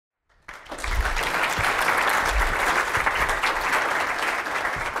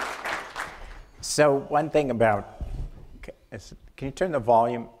So one thing about, can you turn the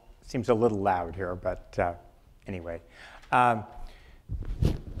volume? Seems a little loud here, but anyway.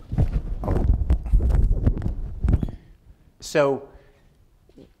 So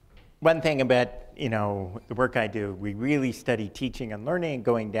one thing about, the work I do, we really study teaching and learning,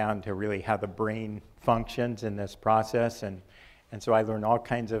 going down to really how the brain functions in this process. And so I learn all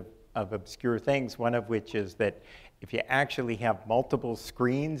kinds of obscure things, one of which is that if you actually have multiple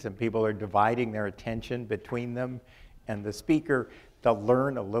screens and people are dividing their attention between them and the speaker, they'll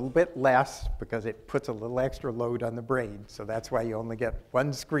learn a little bit less because it puts a little extra load on the brain. So that's why you only get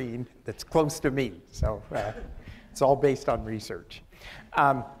one screen that's close to me. So it's all based on research.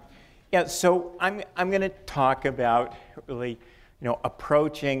 Yeah, so I'm going to talk about really,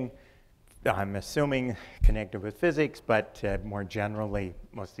 approaching, I'm assuming connected with physics, but more generally,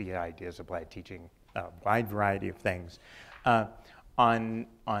 most of the ideas apply to teaching a wide variety of things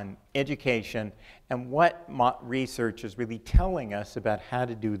on education and what research is really telling us about how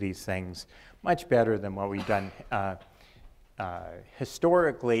to do these things much better than what we've done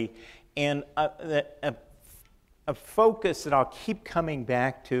historically. And a focus that I'll keep coming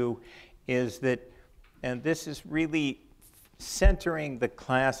back to is that, and this is really centering the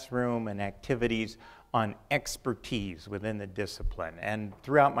classroom and activities on expertise within the discipline. And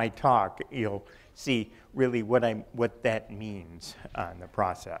throughout my talk, you'll see really what that means in the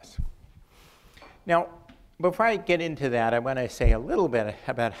process. Now, before I get into that, I want to say a little bit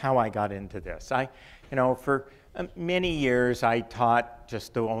about how I got into this. For many years, I taught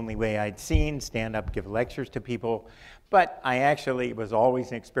just the only way I'd seen, stand up, give lectures to people. But I actually was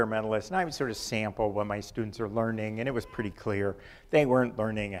always an experimentalist, and I would sort of sample what my students are learning, and it was pretty clear they weren't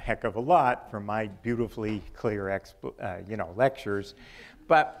learning a heck of a lot from my beautifully clear lectures.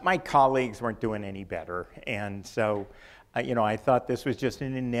 But my colleagues weren't doing any better, and so I thought this was just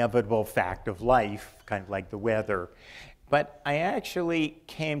an inevitable fact of life, kind of like the weather. But I actually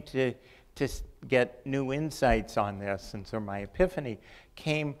came to get new insights on this, and so my epiphany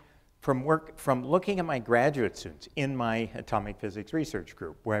came from looking at my graduate students in my atomic physics research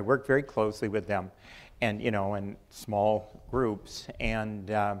group, where I worked very closely with them, and in small groups, and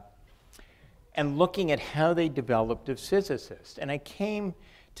looking at how they developed as physicists. And I came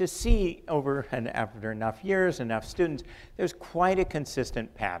to see after enough years, enough students, there's quite a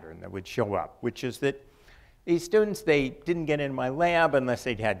consistent pattern that would show up, which is that these students, they didn't get in my lab unless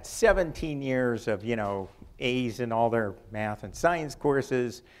they'd had 17 years of, A's in all their math and science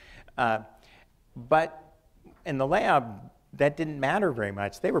courses. But in the lab, that didn't matter very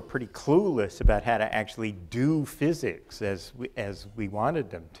much. They were pretty clueless about how to actually do physics as we wanted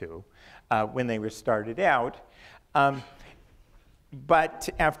them to when they were started out. But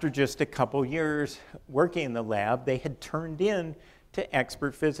after just a couple years working in the lab, they had turned in to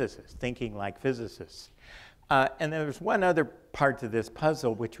expert physicists, thinking like physicists. And there was one other part to this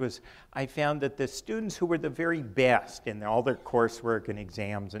puzzle, which was I found that the students who were the very best in all their coursework and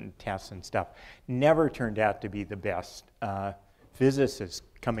exams and tests and stuff never turned out to be the best physicists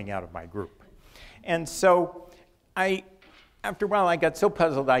coming out of my group. And so after a while, I got so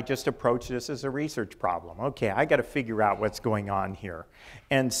puzzled, I just approached this as a research problem. Okay, I got to figure out what's going on here.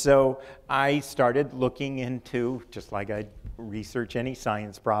 And so I started looking into, just like I research any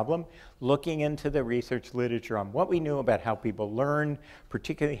science problem, looking into the research literature on what we knew about how people learn,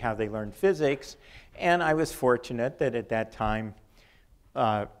 particularly how they learn physics. And I was fortunate that at that time,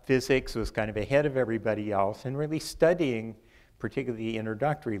 physics was kind of ahead of everybody else and really studying, particularly the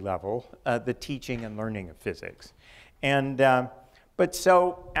introductory level, the teaching and learning of physics. And but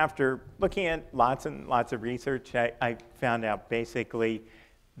so after looking at lots and lots of research, I found out basically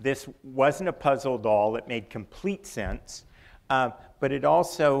this wasn't a puzzle at all. It made complete sense, but it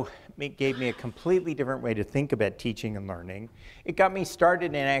also gave me a completely different way to think about teaching and learning. It got me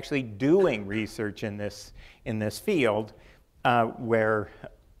started in actually doing research in this field, where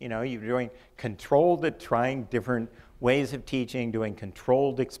you're doing trying different ways of teaching, doing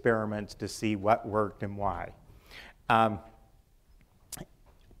controlled experiments to see what worked and why.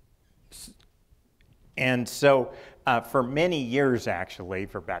 And so for many years, actually,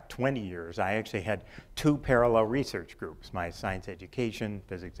 for about 20 years, I actually had two parallel research groups, my science education,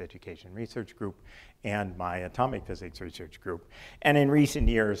 physics education research group, and my atomic physics research group. And in recent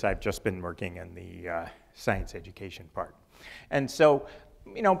years, I've just been working in the science education part. And so,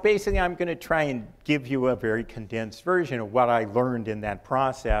 basically, I'm going to try and give you a very condensed version of what I learned in that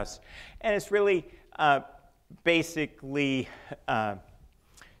process. And it's really basically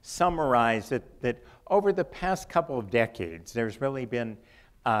summarize that over the past couple of decades, there's really been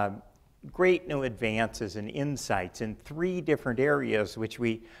great new advances and insights in 3 different areas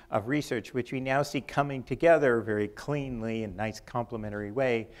of research, which we now see coming together very cleanly in a nice complementary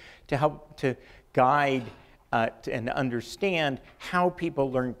way to help to guide and understand how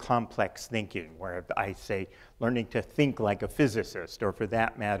people learn complex thinking, where I say learning to think like a physicist, or for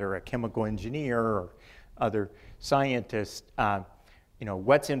that matter, a chemical engineer or other scientist,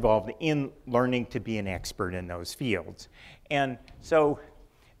 what's involved in learning to be an expert in those fields. And so,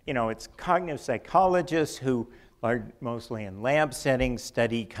 it's cognitive psychologists who are mostly in lab settings,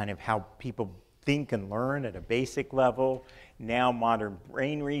 study kind of how people think and learn at a basic level. Now modern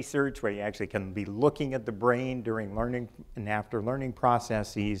brain research, where you actually can be looking at the brain during learning and after learning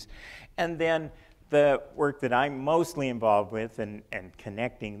processes. And then the work that I'm mostly involved with and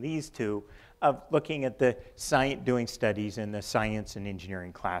connecting these two, of looking at the doing studies in the science and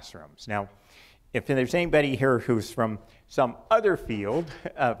engineering classrooms. Now, if there's anybody here who's from some other field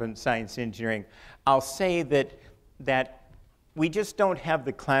of science and engineering, I'll say that we just don't have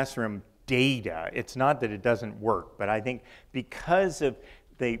the classroom data. It's not that it doesn't work, but I think because of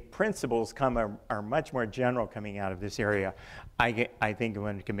the principles are much more general coming out of this area, I think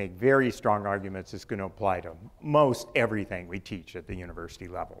one can make very strong arguments it's going to apply to most everything we teach at the university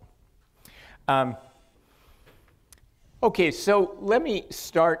level. Okay, so let me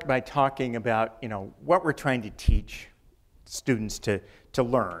start by talking about what we're trying to teach students to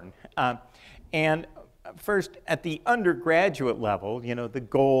learn. And first, at the undergraduate level, the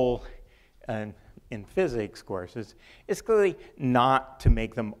goal in physics courses is clearly not to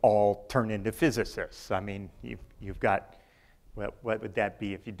make them all turn into physicists. I mean, you've got, what would that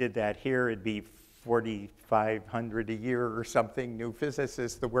be? If you did that here, it'd be 4,500 a year or something new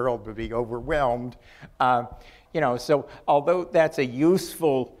physicists. The world would be overwhelmed. So although that's a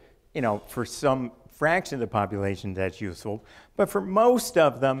useful, for some fraction of the population that's useful, but for most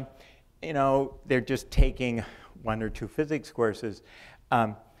of them, they're just taking 1 or 2 physics courses.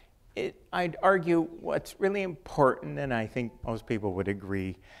 I'd argue what's really important, and I think most people would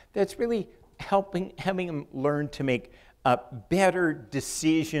agree, that's really having them learn to make better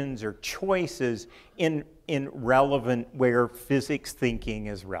decisions or choices in relevant, where physics thinking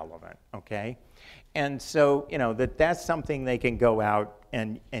is relevant, okay? And so, that's something they can go out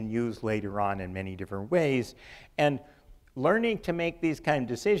and use later on in many different ways. And learning to make these kind of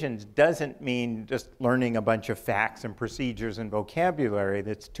decisions doesn't mean just learning a bunch of facts and procedures and vocabulary.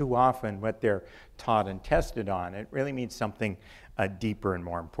 That's too often what they're taught and tested on. It really means something deeper and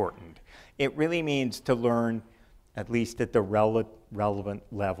more important. It really means to learn, at least at the relevant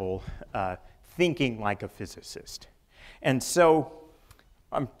level, thinking like a physicist. And so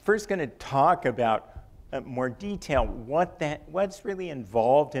I'm first going to talk about more detail what's really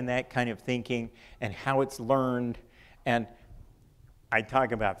involved in that kind of thinking and how it's learned. And I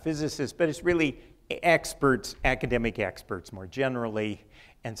talk about physicists, but it's really experts, academic experts more generally.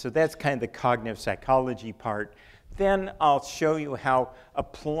 And so that's kind of the cognitive psychology part. Then I'll show you how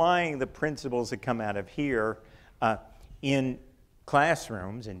applying the principles that come out of here in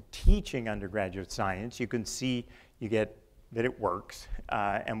classrooms and teaching undergraduate science, you can see, you get that it works,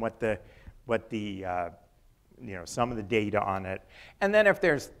 and some of the data on it. And then if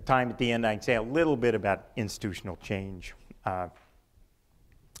there's time at the end, I'd say a little bit about institutional change.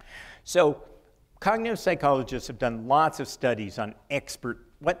 So cognitive psychologists have done lots of studies on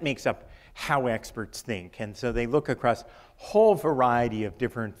what makes up how experts think. And so they look across a whole variety of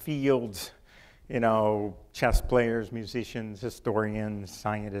different fields, chess players, musicians, historians,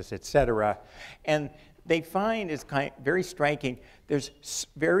 scientists, etc. And they find, it's very striking, there's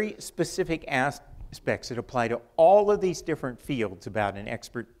very specific aspects that apply to all of these different fields about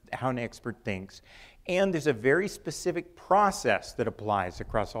how an expert thinks. And there's a very specific process that applies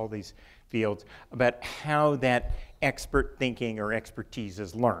across all these fields about how that expert thinking or expertise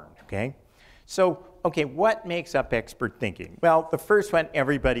is learned, okay? So, what makes up expert thinking? Well, the first one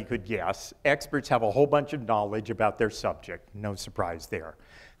everybody could guess. Experts have a whole bunch of knowledge about their subject. No surprise there.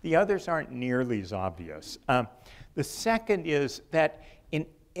 The others aren't nearly as obvious. The second is that in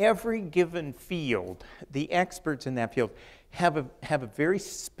every given field, the experts in that field have a very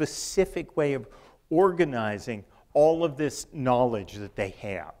specific way of organizing all of this knowledge that they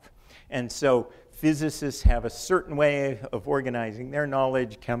have. And so physicists have a certain way of organizing their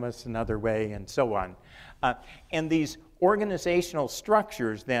knowledge, chemists another way, and so on. And these organizational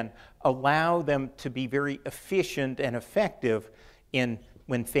structures then allow them to be very efficient and effective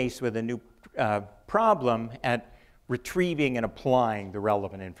when faced with a new problem at retrieving and applying the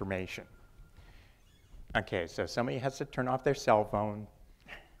relevant information. Okay, so somebody has to turn off their cell phone,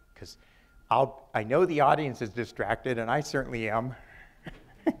 because I know the audience is distracted, and I certainly am.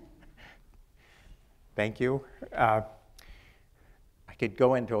 thank you. I could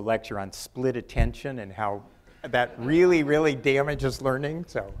go into a lecture on split attention and how that really, really damages learning.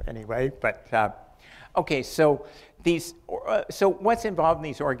 So anyway, but okay, so what's involved in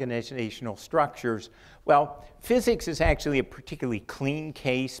these organizational structures? Well, physics is actually a particularly clean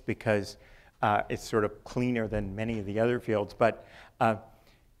case because it's sort of cleaner than many of the other fields, but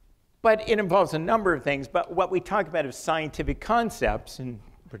it involves a number of things. But what we talk about is scientific concepts, and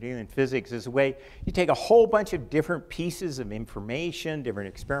particularly in physics, is a way you take a whole bunch of different pieces of information, different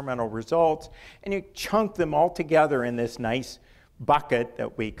experimental results, and you chunk them all together in this nice bucket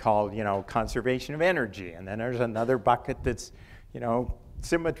that we call, conservation of energy. And then there's another bucket that's,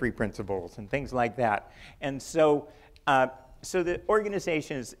 symmetry principles and things like that. And so, so the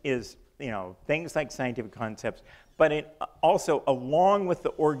organization is things like scientific concepts, but it also, along with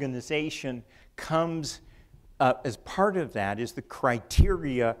the organization, comes as part of that is the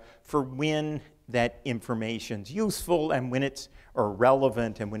criteria for when that information's useful and when it's or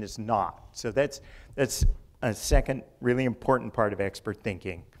relevant and when it's not. So that's a second really important part of expert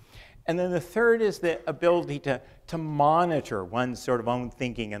thinking. And then the third is the ability to monitor one's sort of own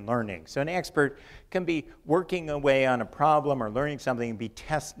thinking and learning. So an expert can be working away on a problem or learning something and be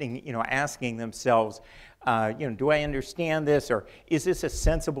testing, asking themselves, do I understand this, or is this a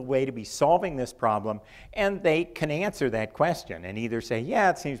sensible way to be solving this problem? And they can answer that question and either say, yeah,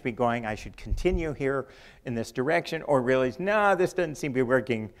 it seems to be going, I should continue here in this direction, or realize, no, this doesn't seem to be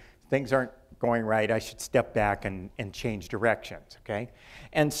working, things aren't going right, I should step back and change directions, okay?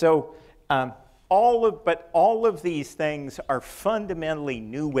 And so all of these things are fundamentally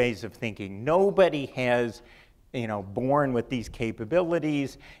new ways of thinking. Nobody has, born with these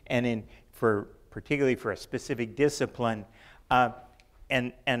capabilities, and particularly for a specific discipline.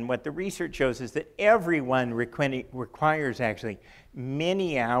 And what the research shows is that everyone requires actually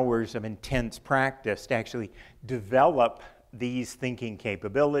many hours of intense practice to actually develop these thinking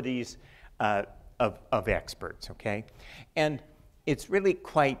capabilities of experts, okay? And it's really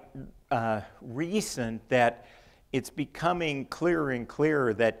quite recent that it's becoming clearer and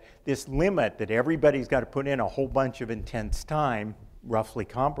clearer that this limit that everybody's got to put in a whole bunch of intense time, roughly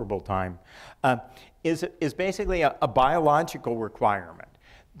comparable time, is basically a biological requirement.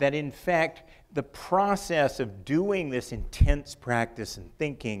 That in fact, the process of doing this intense practice and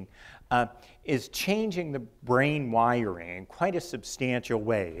thinking is changing the brain wiring in quite a substantial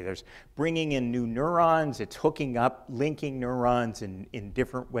way. There's bringing in new neurons, it's hooking up, linking neurons in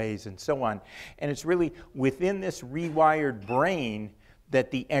different ways and so on. And it's really within this rewired brain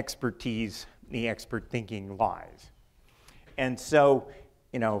that the expertise, the expert thinking lies. And so,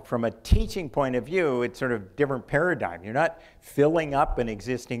 from a teaching point of view, it's sort of different paradigm. You're not filling up an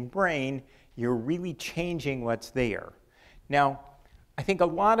existing brain, you're really changing what's there. Now, I think a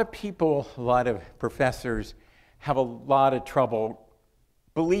lot of people, a lot of professors have a lot of trouble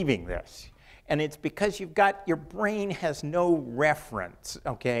believing this. And it's because your brain has no reference,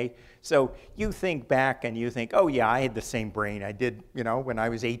 okay? So you think back and you think, oh yeah, I had the same brain I did, when I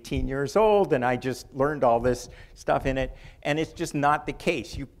was 18 years old and I just learned all this stuff in it. And it's just not the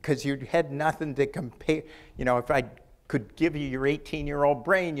case, because you had nothing to compare. If I could give you your 18-year-old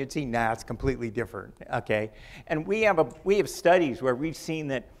brain, you'd see, nah, it's completely different, okay? And we have studies where we've seen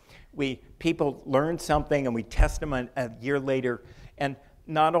that people learn something and we test them a year later, and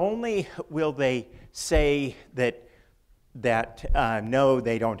not only will they say that no,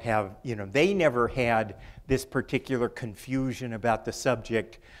 they don't have, they never had this particular confusion about the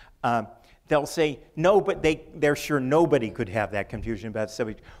subject. They'll say, no, but they're sure nobody could have that confusion about the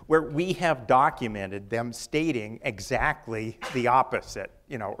subject, where we have documented them stating exactly the opposite,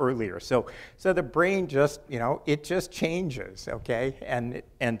 earlier. So the brain just, it just changes, okay?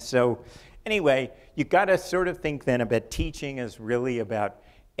 And so anyway, you got to sort of think then about teaching as really about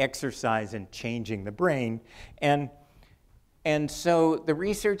exercise and changing the brain. And so the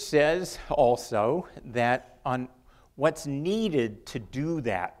research says also that on what's needed to do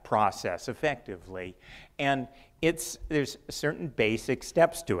that process effectively. And there's certain basic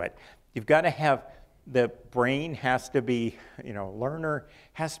steps to it. You've got to have, the brain has to be, learner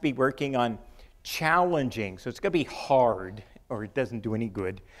has to be working on challenging, so it's going to be hard or it doesn't do any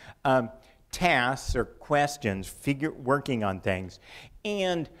good, tasks or questions, working on things.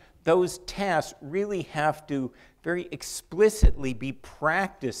 And those tasks really have to very explicitly be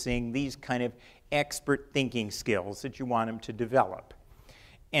practicing these kind of expert thinking skills that you want them to develop.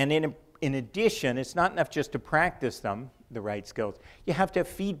 And in addition, it's not enough just to practice them, the right skills. You have to have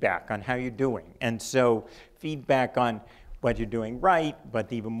feedback on how you're doing. And so feedback on what you're doing right,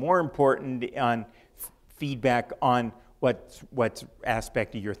 but even more important, on feedback on what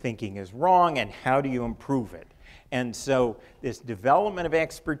aspect of your thinking is wrong and how do you improve it. And so this development of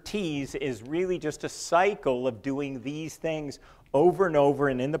expertise is really just a cycle of doing these things over and over,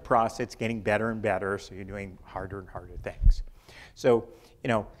 and in the process getting better and better, so you're doing harder and harder things. So, you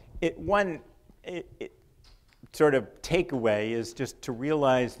know, one sort of takeaway is just to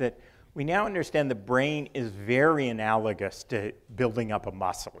realize that we now understand the brain is very analogous to building up a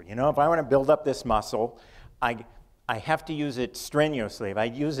muscle. You know, if I want to build up this muscle, I have to use it strenuously. If I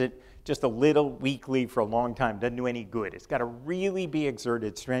use it just a little weakly for a long time, it doesn't do any good. It's got to really be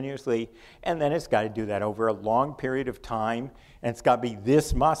exerted strenuously, and then it's got to do that over a long period of time, and it's got to be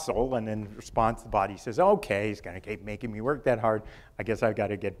this muscle, and in response the body says, okay, he's going to keep making me work that hard. I guess I've got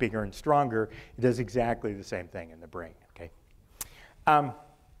to get bigger and stronger. It does exactly the same thing in the brain, okay?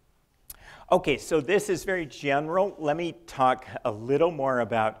 Okay, so this is very general. Let me talk a little more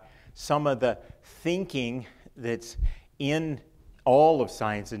about some of the thinking that's in all of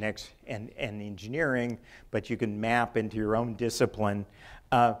science and engineering, but you can map into your own discipline,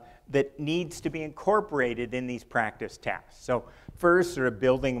 that needs to be incorporated in these practice tasks. So first, sort of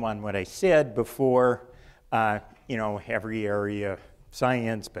building on what I said before, you know, every area of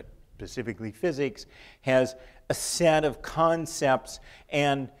science, but specifically physics, has a set of concepts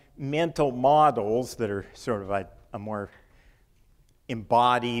and mental models that are sort of a more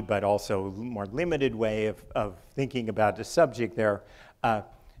embodied but also more limited way of thinking about the subject there,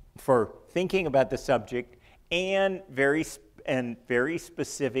 for thinking about the subject, and very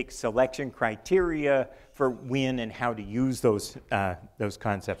specific selection criteria for when and how to use those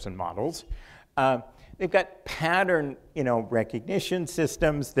concepts and models. They've got pattern, you know, recognition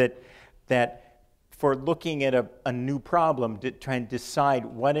systems that for looking at a new problem, to try and decide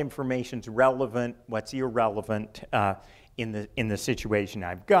what information's relevant, what's irrelevant in the situation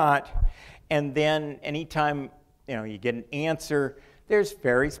I've got. And then anytime, you know, you get an answer, there's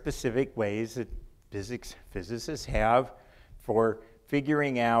very specific ways that physicists have for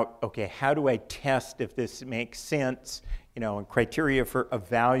figuring out, okay, how do I test if this makes sense, you know, and criteria for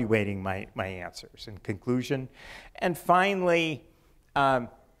evaluating my answers and conclusion. And finally,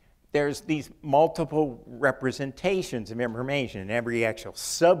 there's these multiple representations of information, and every actual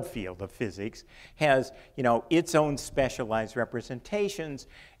subfield of physics has, you know, its own specialized representations,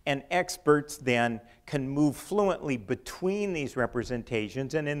 and experts then can move fluently between these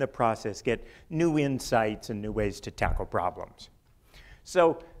representations and in the process get new insights and new ways to tackle problems.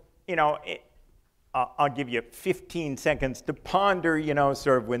 So, you know, I'll give you 15 seconds to ponder, you know,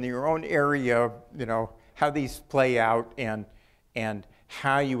 sort of within your own area, you know, how these play out and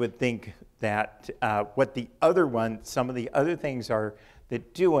how you would think that what the other some of the other things are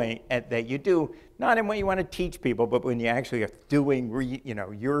that you do, not in what you want to teach people, but when you actually are doing, you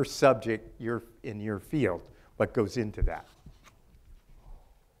know, your subject, in your field, what goes into that.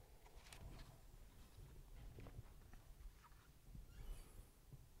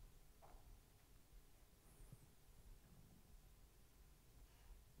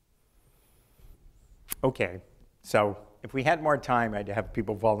 Okay, so if we had more time, I'd have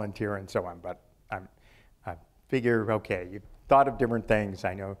people volunteer and so on, but I figure, okay, you thought of different things.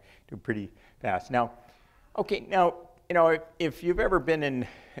 I know do pretty fast. Now, okay, now, you know, if you've ever been in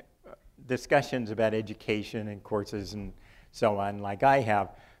discussions about education and courses and so on, like I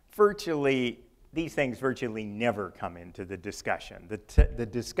have, these things virtually never come into the discussion. The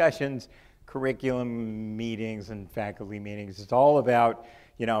discussions, curriculum meetings and faculty meetings, it's all about,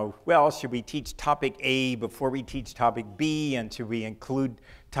 you know, well, should we teach topic A before we teach topic B, and should we include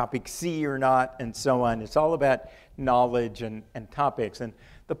topic C or not, and so on. It's all about knowledge and topics. And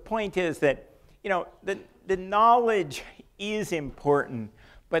the point is that, you know, the knowledge is important,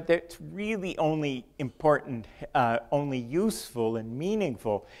 but it's really only important, only useful and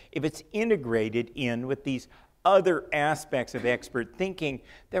meaningful if it's integrated in with these other aspects of expert thinking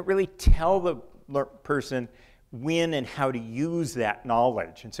that really tell the person when and how to use that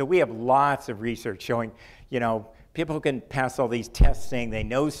knowledge. And so we have lots of research showing, you know, people can pass all these tests saying they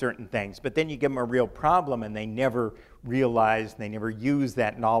know certain things, but then you give them a real problem and they never realize, they never use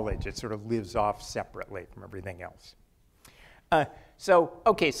that knowledge. It sort of lives off separately from everything else. So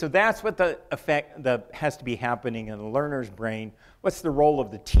that's what the effect has to be happening in the learner's brain. What's the role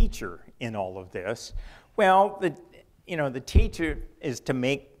of the teacher in all of this? Well, the teacher is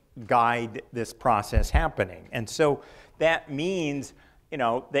to guide this process happening. And so that means, you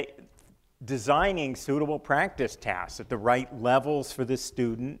know, designing suitable practice tasks at the right levels for the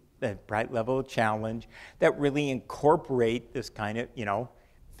student, the right level of challenge, that really incorporate this kind of, you know,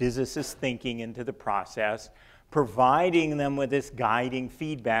 physicist thinking into the process, providing them with this guiding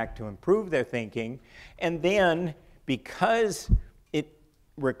feedback to improve their thinking, and then because it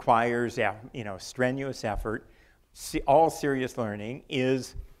requires, strenuous effort, all serious learning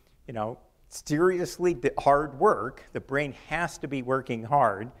is, seriously hard work. The brain has to be working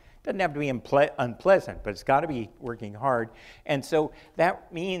hard. Doesn't have to be unpleasant, but it's got to be working hard. And so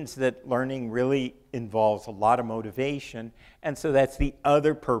that means that learning really involves a lot of motivation. And so that's the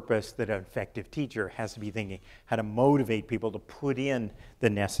other purpose that an effective teacher has to be thinking, how to motivate people to put in the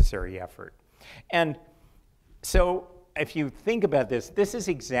necessary effort. And so if you think about this, this is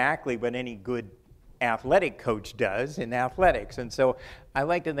exactly what any good athletic coach does in athletics. And so I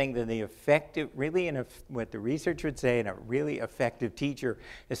like to think that the effective, what the research would say, and a really effective teacher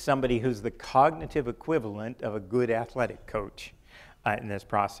is somebody who's the cognitive equivalent of a good athletic coach in this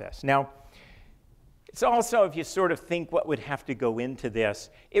process. Now, it's also, if you sort of think what would have to go into this,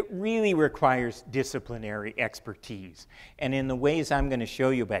 it really requires disciplinary expertise. And in the ways I'm going to show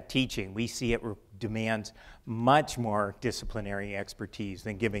you about teaching, we see it demands much more disciplinary expertise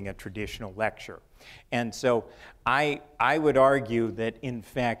than giving a traditional lecture. And so I would argue that, in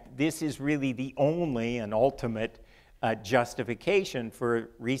fact, this is really the only and ultimate justification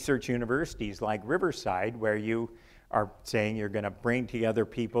for research universities like Riverside, where you are saying you're going to bring together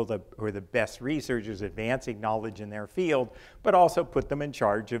people who are the best researchers, advancing knowledge in their field, but also put them in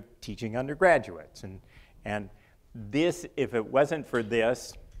charge of teaching undergraduates. And this, if it wasn't for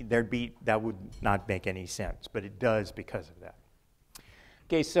this, that would not make any sense, but it does because of that.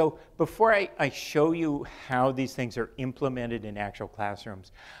 Okay, so before I show you how these things are implemented in actual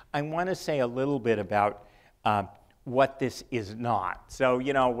classrooms, I want to say a little bit about what this is not. So,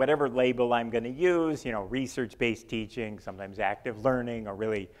 whatever label I'm going to use, research-based teaching, sometimes active learning, or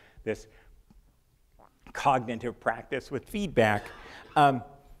really this cognitive practice with feedback.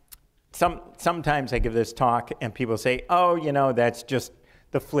 Sometimes I give this talk and people say, oh, that's just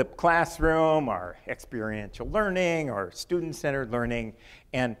the flipped classroom, or experiential learning, or student-centered learning.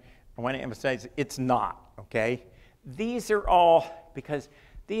 And I want to emphasize it's not, okay? These are all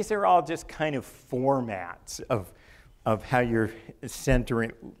just kind of formats of how you're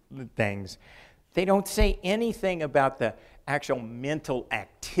centering things. They don't say anything about the actual mental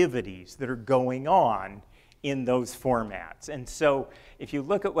activities that are going on in those formats. And so if you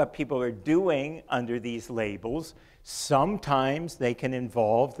look at what people are doing under these labels, sometimes they can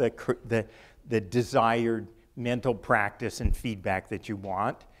involve the desired mental practice and feedback that you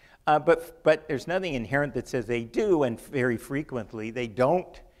want. But there's nothing inherent that says they do, and very frequently they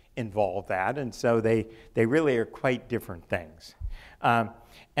don't involve that, and so they really are quite different things.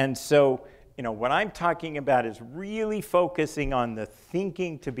 And so, what I'm talking about is really focusing on the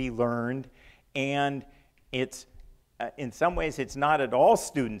thinking to be learned, and it's in some ways it's not at all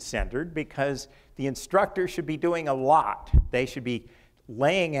student-centered, because the instructor should be doing a lot. They should be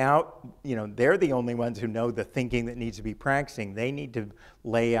laying out, they're the only ones who know the thinking that needs to be practicing. They need to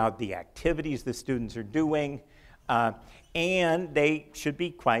lay out the activities the students are doing, and they should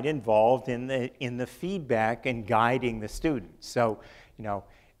be quite involved in the feedback and guiding the students. So,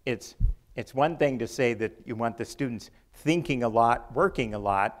 it's one thing to say that you want the students thinking a lot, working a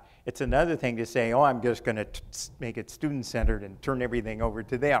lot. It's another thing to say, oh, I'm just going to make it student-centered and turn everything over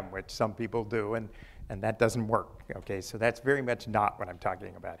to them, which some people do, and that doesn't work. Okay, so that's very much not what I'm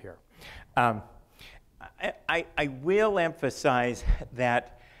talking about here. I will emphasize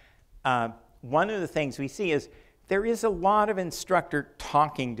that one of the things we see is there is a lot of instructor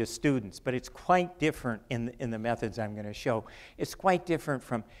talking to students, but it's quite different in the methods I'm going to show. It's quite different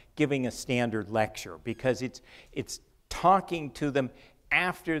from giving a standard lecture, because it's talking to them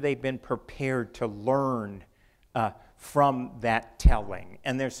after they've been prepared to learn from that telling.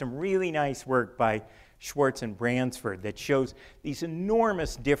 And there's some really nice work by Schwartz and Bransford that shows these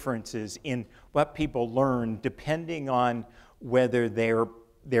enormous differences in what people learn depending on whether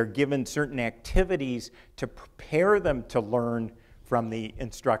they're given certain activities to prepare them to learn from the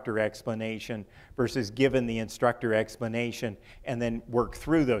instructor explanation versus given the instructor explanation and then work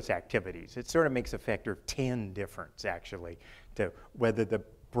through those activities. It sort of makes a factor of 10 difference, actually, to whether the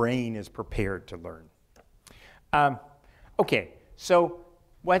brain is prepared to learn. Okay, so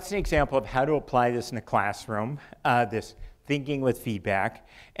what's an example of how to apply this in a classroom, this thinking with feedback?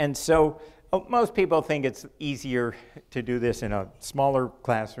 And so most people think it's easier to do this in a smaller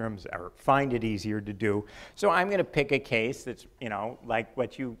classrooms, or find it easier to do. So I'm going to pick a case that's, like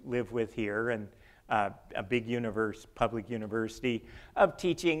what you live with here, and a big public university, of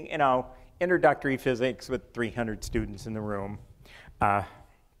teaching, introductory physics with 300 students in the room.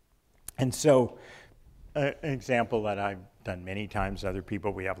 And so an example that I've done many times, other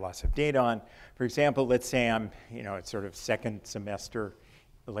people we have lots of data on. For example, let's say I'm, it's sort of second semester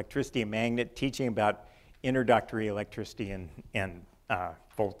electricity and magnet, teaching about introductory electricity and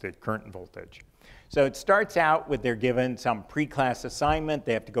voltage, current and voltage. So it starts out with they're given some pre-class assignment.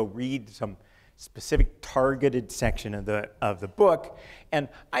 They have to go read some specific targeted section of the book. And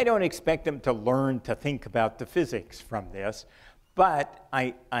I don't expect them to learn to think about the physics from this, but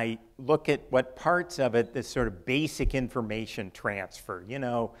I look at what parts of it, this sort of basic information transfer, you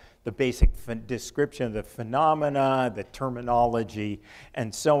know, the basic description of the phenomena, the terminology,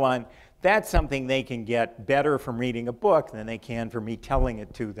 and so on. That's something they can get better from reading a book than they can from me telling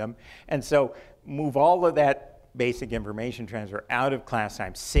it to them. And so move all of that basic information transfer out of class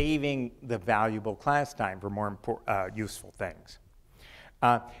time, saving the valuable class time for more useful things.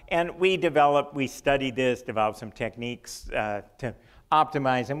 And we studied this, developed some techniques to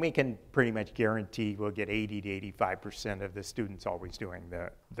optimize, and we can pretty much guarantee we'll get 80 to 85% of the students always doing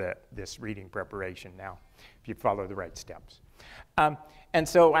this reading preparation now, if you follow the right steps. And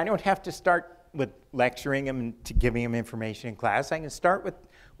so I don't have to start with lecturing them and to giving them information in class. I can start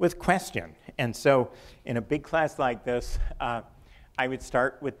with question. And so in a big class like this, I would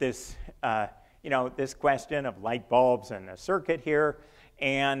start with this, this question of light bulbs and a circuit here,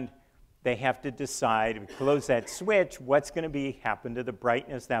 and they have to decide, if we close that switch, what's going to happen to the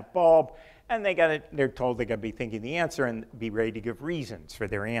brightness of that bulb, and they're told they got to be thinking the answer and be ready to give reasons for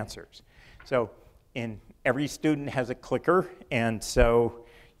their answers. So every student has a clicker, and so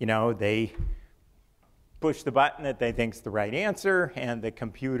they push the button that they think's the right answer, and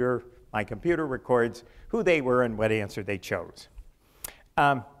my computer records who they were and what answer they chose.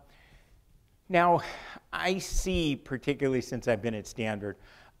 Now, I see, particularly since I've been at Stanford,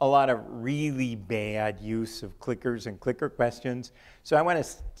 a lot of really bad use of clickers and clicker questions. So I'm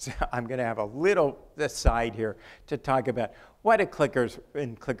going to have a little aside here to talk about what do clickers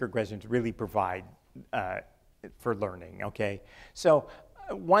and clicker questions really provide for learning, okay? So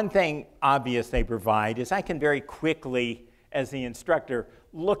one thing obvious they provide is I can very quickly, as the instructor,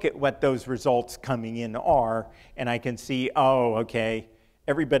 look at what those results coming in are, and I can see, oh, okay,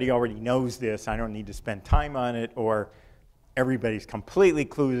 everybody already knows this, I don't need to spend time on it, or everybody's completely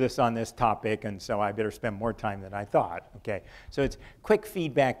clueless on this topic, and so I better spend more time than I thought, okay? So it's quick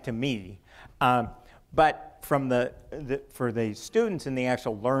feedback to me. But for the students in the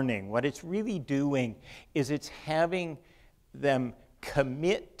actual learning, what it's really doing is it's having them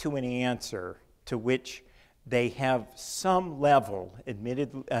commit to an answer to which they have some level,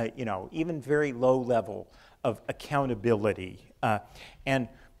 even very low level of accountability. And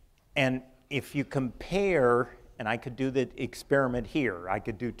if you compare, and I could do the experiment here, I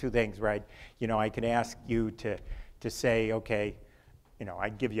could do two things, right? I could ask you to say, okay,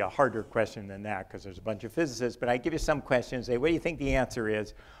 I'd give you a harder question than that because there's a bunch of physicists, but I'd give you some questions, say, what do you think the answer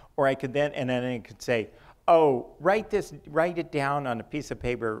is? Or I could then I could say, oh, write it down on a piece of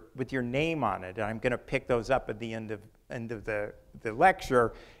paper with your name on it, and I'm going to pick those up at the end of the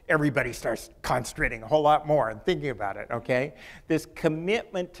lecture. Everybody starts concentrating a whole lot more and thinking about it, okay? This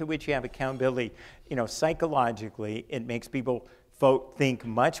commitment to which you have accountability, psychologically, it makes people think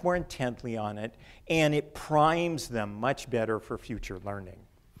much more intently on it, and it primes them much better for future learning.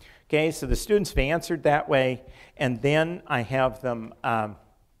 Okay, so the students have answered that way, and then I have them,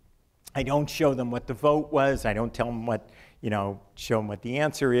 I don't show them what the vote was, I don't tell them show them what the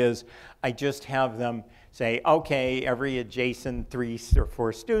answer is, I just have them say, okay, every adjacent 3 or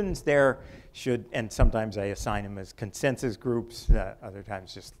 4 students there should, and sometimes I assign them as consensus groups, other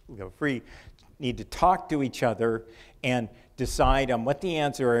times just go free, need to talk to each other and decide on what the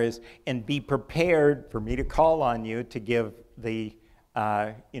answer is and be prepared for me to call on you to give the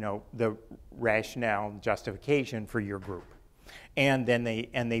rationale justification for your group. And then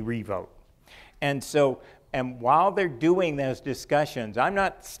they revote. And so, and while they're doing those discussions, I'm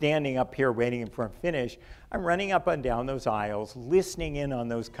not standing up here waiting for them to finish. I'm running up and down those aisles, listening in on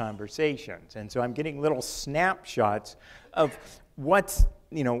those conversations. And so I'm getting little snapshots of what's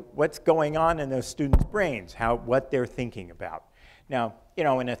going on in those students' brains, what they're thinking about. Now,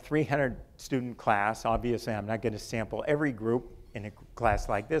 in a 300-student class, obviously I'm not going to sample every group. In a class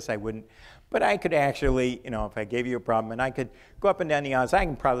like this, I wouldn't. But I could actually, if I gave you a problem and I could go up and down the aisles, I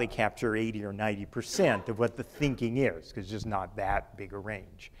can probably capture 80 or 90% of what the thinking is, because it's just not that big a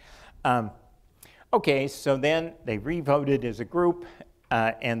range. Okay, so then they revoted as a group,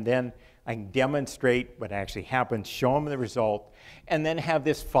 and then I can demonstrate what actually happened, show them the result, and then have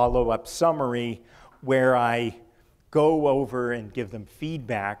this follow-up summary where I go over and give them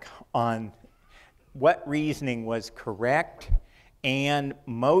feedback on what reasoning was correct, and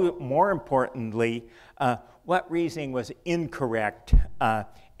more importantly, what reasoning was incorrect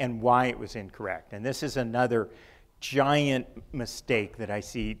and why it was incorrect. And this is another giant mistake that I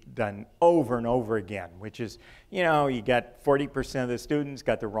see done over and over again, which is, you know, you got 40% of the students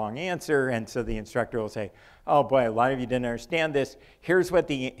got the wrong answer, and so the instructor will say, oh boy, a lot of you didn't understand this. Here's what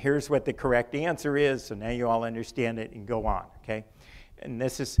the correct answer is, so now you all understand it, and go on, okay? And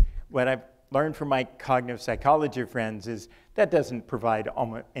this is what I've learned from my cognitive psychology friends, is that doesn't provide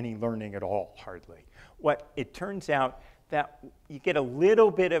almost any learning at all, hardly. What it turns out that you get a little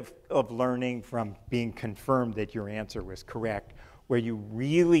bit of learning from being confirmed that your answer was correct. Where you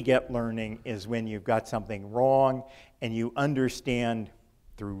really get learning is when you've got something wrong and you understand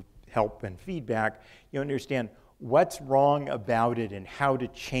through help and feedback, you understand what's wrong about it and how to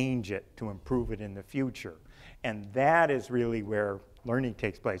change it to improve it in the future. And that is really where learning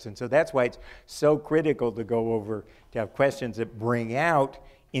takes place. And so that's why it's so critical to go over, to have questions that bring out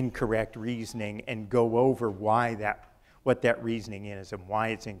incorrect reasoning and go over what that reasoning is and why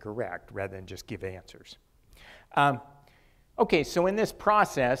it's incorrect, rather than just give answers. Okay, so in this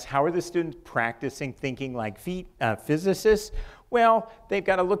process, how are the students practicing thinking like physicists? Well, they've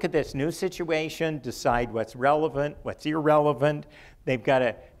got to look at this new situation, decide what's relevant, what's irrelevant. They've got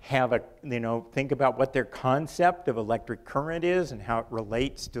to have think about what their concept of electric current is and how it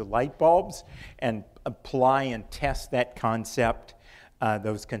relates to light bulbs, and apply and test that concept,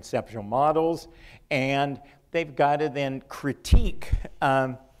 those conceptual models. And they've got to then critique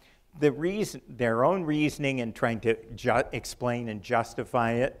their own reasoning and trying to explain and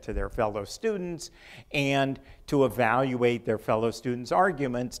justify it to their fellow students, and to evaluate their fellow students'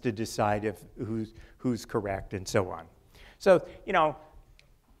 arguments to decide who's correct and so on. So, you know,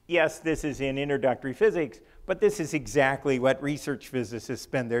 yes, this is in introductory physics, but this is exactly what research physicists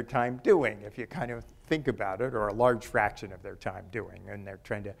spend their time doing, if you kind of think about it, or a large fraction of their time doing, and they're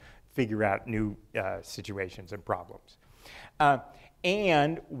trying to figure out new situations and problems.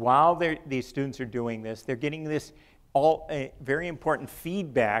 And while these students are doing this, they're getting this very important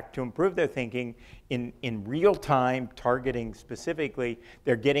feedback to improve their thinking in real time, targeting specifically.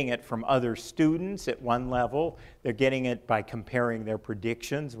 They're getting it from other students at one level. They're getting it by comparing their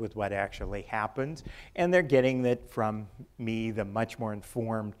predictions with what actually happens. And they're getting it from me, the much more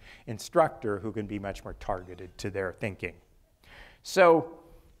informed instructor, who can be much more targeted to their thinking. So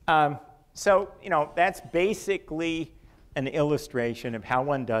you know, that's basically an illustration of how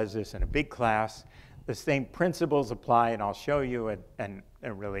one does this in a big class. The same principles apply, and I'll show you in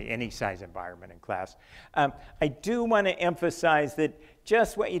really any size environment in class. I do want to emphasize that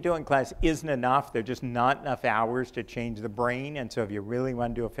just what you do in class isn't enough. There are just not enough hours to change the brain, and so if you really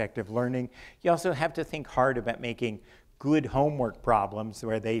want to do effective learning, you also have to think hard about making good homework problems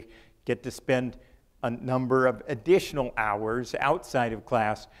where they get to spend a number of additional hours outside of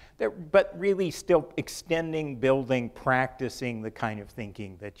class, but really still extending, building, practicing the kind of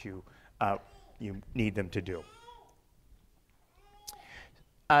thinking that you need them to do.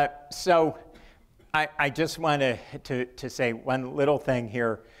 So I just want to say one little thing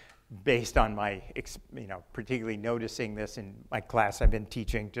here, based on my, particularly noticing this in my class I've been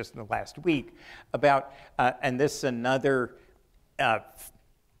teaching just in the last week, about, and this is another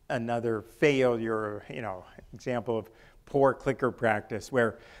failure, example of poor clicker practice,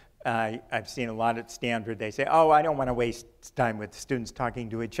 where I've seen a lot at Stanford. They say, oh, I don't want to waste time with students talking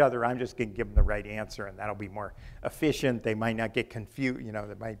to each other. I'm just going to give them the right answer, and that'll be more efficient. They might not get confused,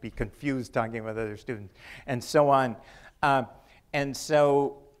 they might be confused talking with other students, and so on. And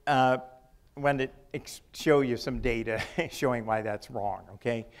so I wanted to show you some data showing why that's wrong,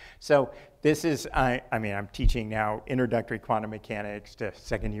 okay? So this is, I'm teaching now introductory quantum mechanics to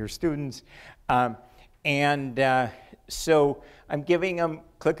second-year students. So I'm giving them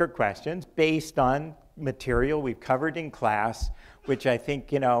clicker questions based on material we've covered in class, which I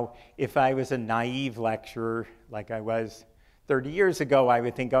think, if I was a naive lecturer like I was 30 years ago, I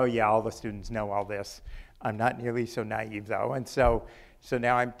would think, oh yeah, all the students know all this. I'm not nearly so naive though, and so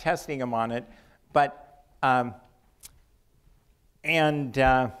now I'm testing them on it. But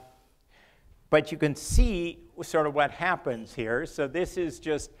you can see sort of what happens here. So this is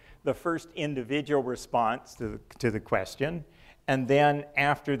just the first individual response to the question, and then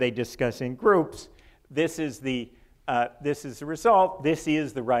after they discuss in groups, this is the result. This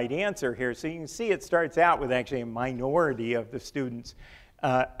is the right answer here. So you can see it starts out with actually a minority of the students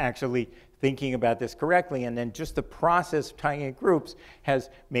actually thinking about this correctly, and then just the process of tying in groups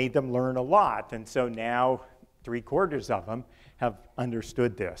has made them learn a lot. And so now 3/4 of them have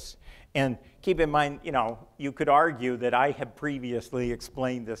understood this. And keep in mind, you could argue that I have previously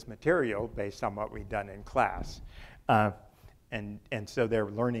explained this material based on what we've done in class. And so they're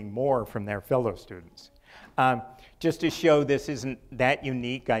learning more from their fellow students. Just to show this isn't that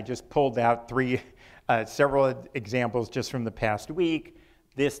unique, I just pulled out 3 several examples just from the past week.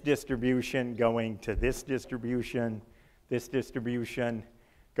 This distribution going to this distribution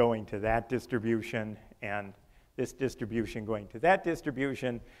going to that distribution, and this distribution going to that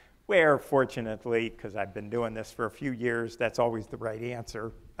distribution, where fortunately, because I've been doing this for a few years, that's always the right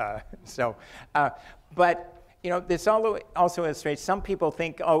answer. But you know, this also illustrates, some people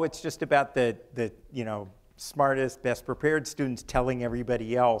think, oh, it's just about the you know, smartest, best prepared students telling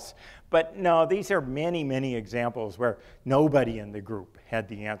everybody else. But no, these are many, many examples where nobody in the group had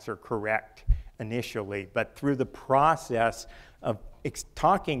the answer correct initially, but through the process of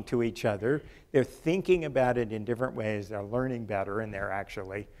talking to each other, they're thinking about it in different ways, they're learning better, and they're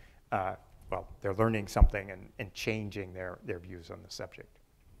actually, well, they're learning something and changing their views on the subject.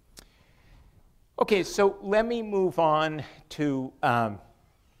 Okay, so let me move on to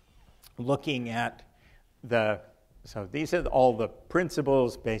looking at so these are all the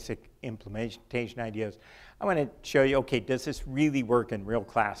principles, basic implementation ideas. I want to show you, okay, does this really work in real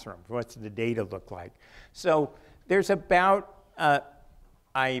classrooms? What's the data look like? So there's about,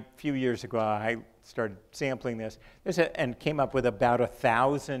 a few years ago, I started sampling this, and came up with about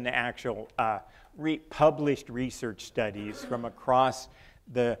 1,000 actual published research studies from across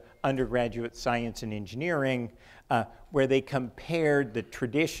the undergraduate science and engineering, where they compared the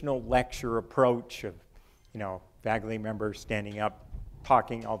traditional lecture approach of, you know, faculty members standing up,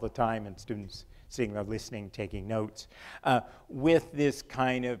 talking all the time, and students sitting there listening, taking notes, with this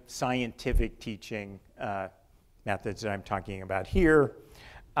kind of scientific teaching methods that I'm talking about here.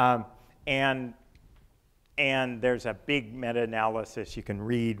 And there's a big meta-analysis you can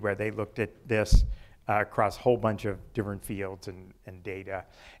read where they looked at this across a whole bunch of different fields and data.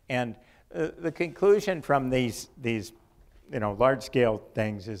 And the conclusion from these you know, large-scale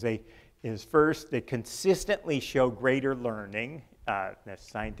things is first, they consistently show greater learning, that's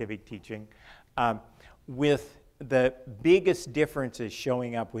scientific teaching, with the biggest differences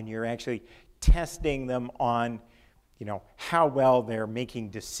showing up when you're actually testing them on, you know, how well they're making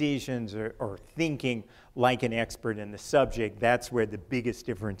decisions or thinking like an expert in the subject. That's where the biggest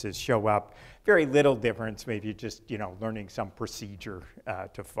differences show up. Very little difference, maybe just, you know, learning some procedure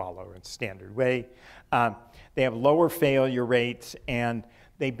to follow in a standard way. They have lower failure rates, and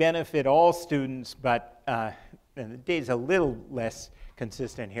they benefit all students, but and the data's a little less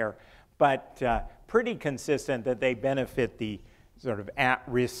consistent here, but pretty consistent that they benefit the sort of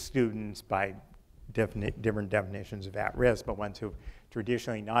at-risk students by different definitions of at-risk, but ones who've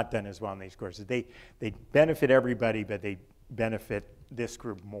traditionally not done as well in these courses. They benefit everybody, but they benefit this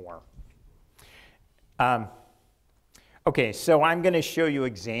group more. Okay, so I'm going to show you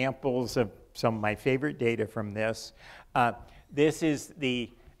examples of some of my favorite data from this. This is the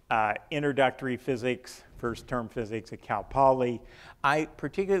introductory physics, first term physics at Cal Poly. I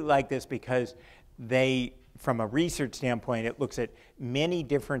particularly like this because from a research standpoint, it looks at many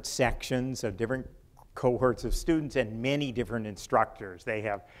different sections of different cohorts of students and many different instructors.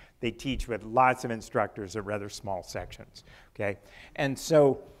 They teach with lots of instructors at rather small sections, okay? And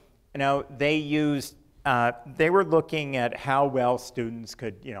so, you know, they were looking at how well students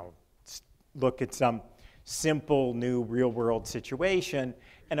could, you know, look at some simple new real-world situation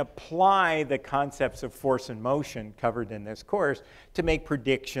and apply the concepts of force and motion covered in this course to make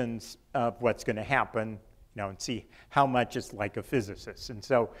predictions of what's going to happen, you know, and see how much it's like a physicist. And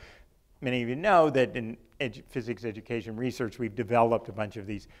so many of you know that in physics education research, we've developed a bunch of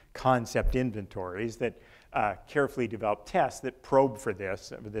these concept inventories that carefully developed tests that probe for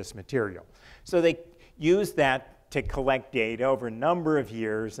this material. So they used that to collect data over a number of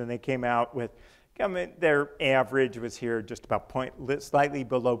years, and they came out with, their average was here just about slightly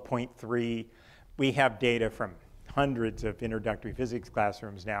below 0.3. We have data from hundreds of introductory physics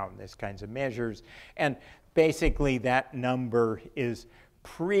classrooms now in these kinds of measures, and basically that number is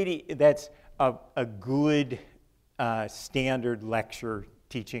that's a good standard lecture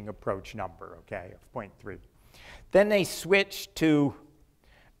teaching approach number, okay, of 0.3. Then they switched to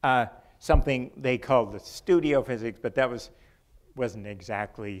something they called the studio physics, but that wasn't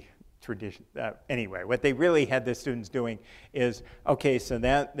exactly tradition. Anyway, what they really had the students doing is, okay, so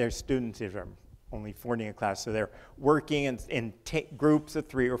that their students, these are only 40 in a class, so they're working in groups of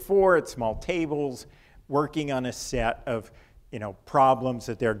 3 or 4 at small tables, working on a set of, you know, problems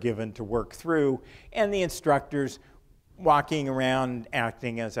that they're given to work through, and the instructors walking around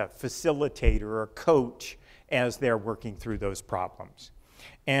acting as a facilitator or coach as they're working through those problems.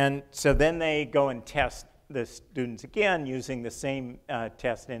 And so then they go and test the students again using the same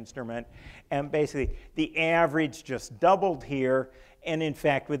test instrument, and basically the average just doubled here, and in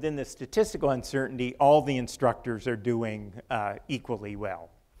fact within the statistical uncertainty all the instructors are doing equally well.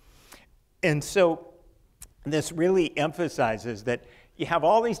 And so this really emphasizes that you have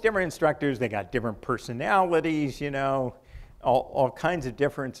all these different instructors, they got different personalities, you know, all kinds of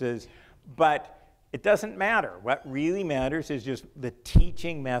differences, but it doesn't matter. What really matters is just the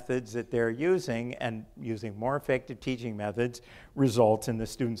teaching methods that they're using, and using more effective teaching methods results in the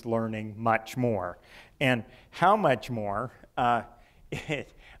students learning much more. And how much more? I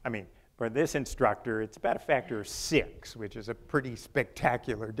mean, for this instructor, it's about a factor of 6, which is a pretty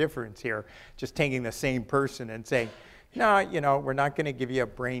spectacular difference here. Just taking the same person and saying, no, you know, we're not going to give you a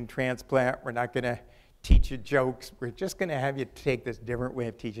brain transplant. We're not going to teach you jokes. We're just going to have you take this different way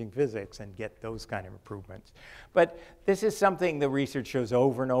of teaching physics and get those kind of improvements. But this is something the research shows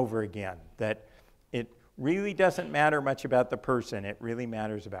over and over again, that it really doesn't matter much about the person. It really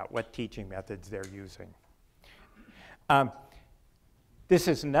matters about what teaching methods they're using. This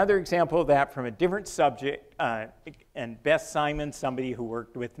is another example of that from a different subject. And Beth Simon, somebody who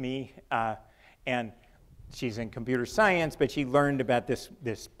worked with me, and she's in computer science, but she learned about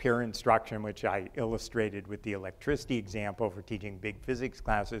this peer instruction, which I illustrated with the electricity example for teaching big physics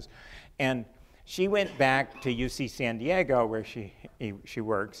classes. And she went back to UC San Diego, where she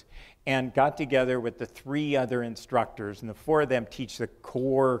works, and got together with the 3 other instructors, and the 4 of them teach the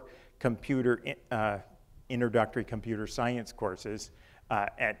core introductory computer science courses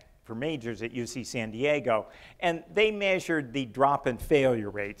for majors at UC San Diego. And they measured the drop in failure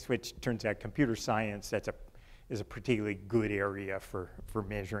rates, which turns out computer science is a particularly good area for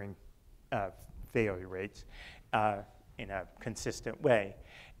measuring failure rates in a consistent way.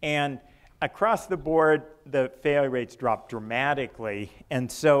 And across the board, the failure rates dropped dramatically. And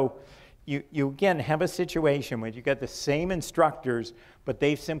so you again have a situation where you got the same instructors, but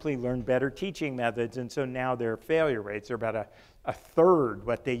they've simply learned better teaching methods, and so now their failure rates are about a third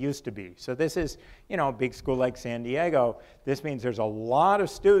what they used to be. So this is, you know, a big school like San Diego. This means there's a lot of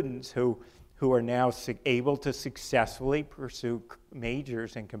students who are now able to successfully pursue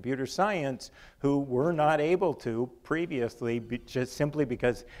majors in computer science who were not able to previously, just simply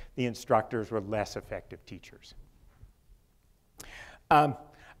because the instructors were less effective teachers.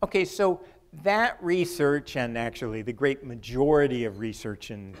 Okay, so that research, and actually the great majority of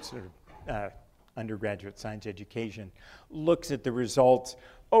research in sort of undergraduate science education, looks at the results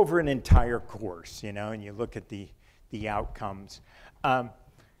over an entire course, you know, and you look at the outcomes.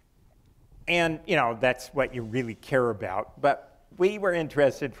 And, you know, that's what you really care about. But we were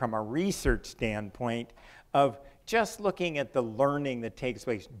interested from a research standpoint of just looking at the learning that takes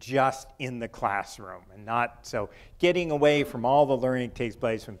place just in the classroom, and not so getting away from all the learning that takes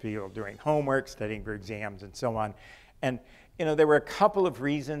place when people are doing homework, studying for exams, and so on. And, you know, there were a couple of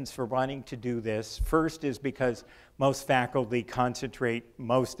reasons for wanting to do this. First is because most faculty concentrate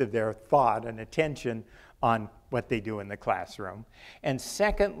most of their thought and attention on what they do in the classroom. And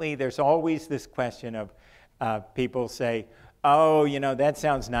secondly, there's always this question of people say, oh, you know, that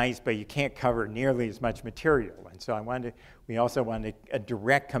sounds nice, but you can't cover nearly as much material. And so we also wanted a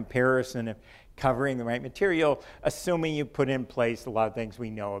direct comparison of covering the right material, assuming you put in place a lot of things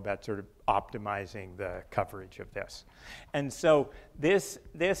we know about sort of optimizing the coverage of this. And so this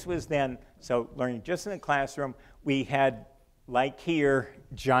was then, so learning just in the classroom, we had, like here,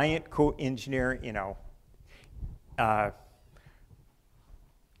 giant engineer, you know,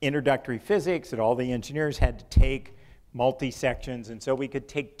 introductory physics that all the engineers had to take, multi-sections, and so we could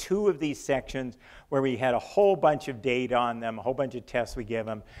take 2 of these sections where we had a whole bunch of data on them, a whole bunch of tests we gave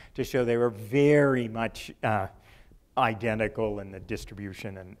them to show they were very much identical in the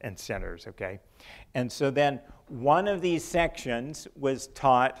distribution and centers, okay? And so then one of these sections was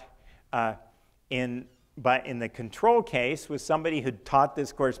taught in the control case was somebody who'd taught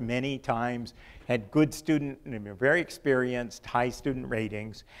this course many times, had good student, very experienced, high student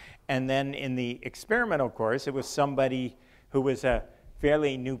ratings. And then in the experimental course, it was somebody who was a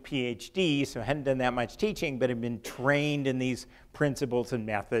fairly new PhD, so hadn't done that much teaching, but had been trained in these principles and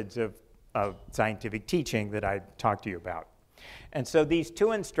methods of scientific teaching that I talked to you about. And so these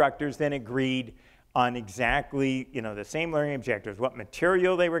 2 instructors then agreed on exactly, you know, the same learning objectives, what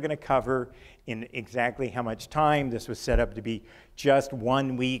material they were going to cover in exactly how much time. This was set up to be just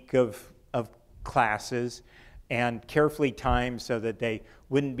 1 week of classes, and carefully timed so that they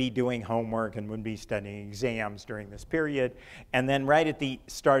wouldn't be doing homework and wouldn't be studying exams during this period. And then right at the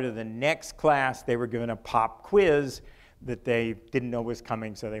start of the next class, they were given a pop quiz that they didn't know was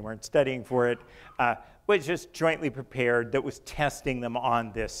coming, so they weren't studying for it, was just jointly prepared that was testing them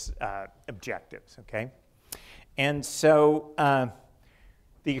on this objectives, okay? And so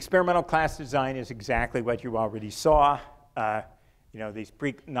the experimental class design is exactly what you already saw. you know, these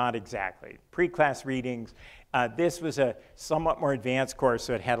not exactly, pre-class readings. This was a somewhat more advanced course,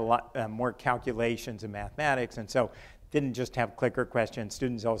 so it had a lot more calculations and mathematics, and so didn't just have clicker questions.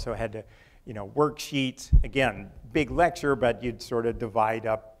 Students also had to, you know, worksheets. Again, big lecture, but you'd sort of divide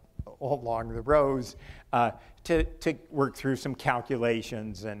up all along the rows to work through some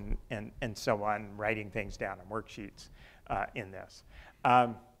calculations and so on, writing things down on worksheets in this.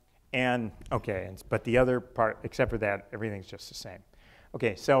 But the other part, except for that, everything's just the same.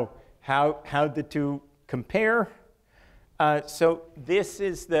 Okay, so how'd the two compare? So this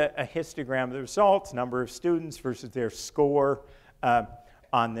is a histogram of the results, number of students versus their score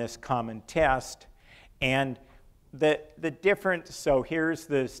on this common test. And the difference, so here's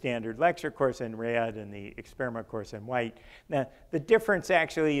the standard lecture course in red and the experiment course in white. Now, the difference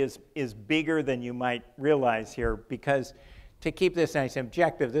actually is bigger than you might realize here, because to keep this nice and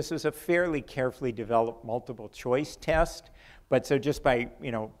objective, this is a fairly carefully developed multiple choice test. But so just by,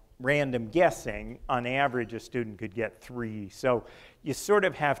 you know, random guessing, on average, a student could get 3. So you sort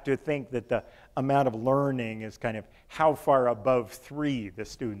of have to think that the amount of learning is kind of how far above 3 the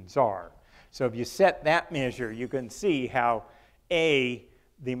students are. So if you set that measure, you can see how, A,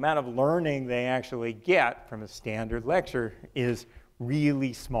 the amount of learning they actually get from a standard lecture is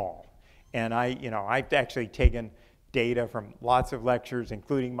really small. And I've actually taken data from lots of lectures,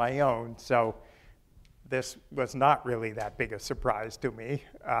 including my own, so this was not really that big a surprise to me.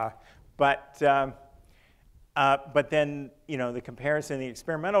 But then, you know, the comparison in the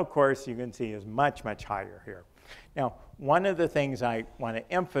experimental course, you can see, is much, much higher here. Now, one of the things I want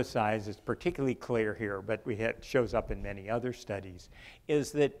to emphasize is particularly clear here, but shows up in many other studies,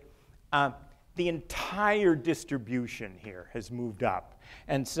 is that the entire distribution here has moved up.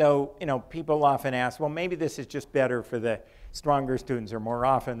 And so, you know, people often ask, well, maybe this is just better for the stronger students, or more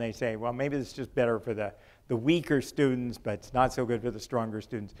often they say, well, maybe this is just better for the weaker students, but it's not so good for the stronger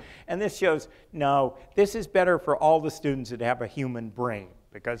students. And this shows, no, this is better for all the students that have a human brain,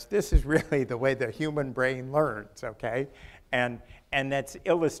 because this is really the way the human brain learns, okay? And that's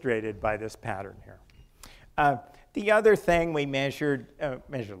illustrated by this pattern here. The other thing we measured a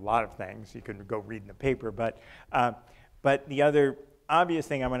lot of things. You can go read in the paper, but the other obvious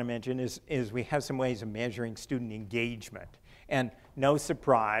thing I want to mention is we have some ways of measuring student engagement. And no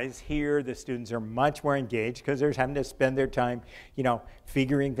surprise, here the students are much more engaged because they're having to spend their time, you know,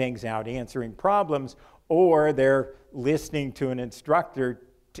 figuring things out, answering problems, or they're listening to an instructor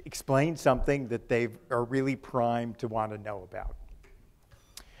to explain something that they are really primed to want to know about.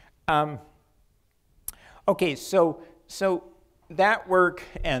 Okay, so that work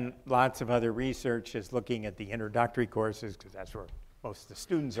and lots of other research is looking at the introductory courses, because that's where most of the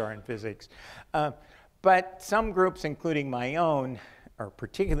students are in physics. But some groups, including my own, or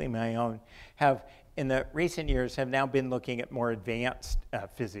particularly my own, have in the recent years have now been looking at more advanced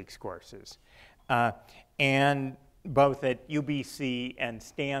physics courses. And both at UBC and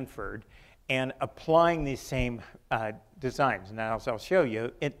Stanford, and applying these same designs. And as I'll show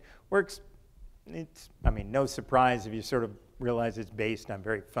you, it works. I mean, no surprise if you sort of realize it's based on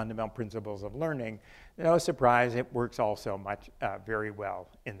very fundamental principles of learning. No surprise, it works also very well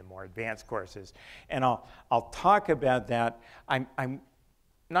in the more advanced courses. And I'll talk about that. I'm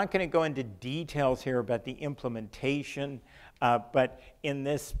not going to go into details here about the implementation, but in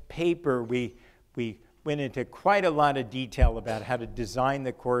this paper we went into quite a lot of detail about how to design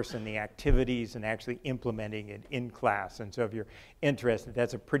the course and the activities and actually implementing it in class. And so if you're interested,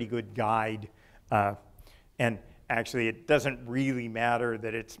 that's a pretty good guide. And actually, it doesn't really matter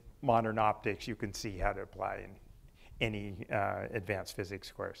that it's modern optics. You can see how to apply in any advanced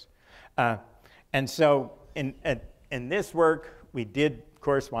physics course. And so in this work, we did, of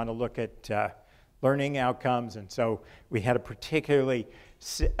course, want to look at learning outcomes. And so we had a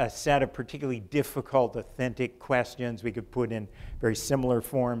set of particularly difficult, authentic questions we could put in very similar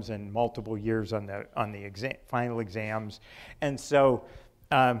forms in multiple years on the final exams. And so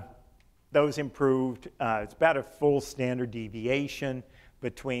those improved. It's about a full standard deviation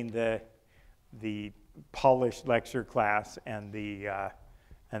between the polished lecture class and the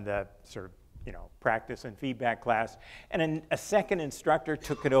sort of, you know, practice and feedback class. And then a second instructor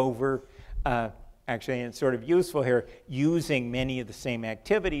took it over, actually, and it's sort of useful here, using many of the same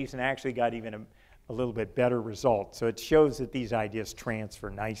activities, and actually got even a little bit better results. So it shows that these ideas transfer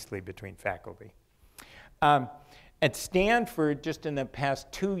nicely between faculty. At Stanford, just in the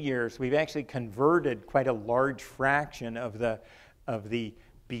past 2 years, we've actually converted quite a large fraction of the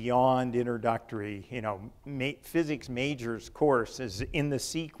beyond introductory, you know, physics majors course is in the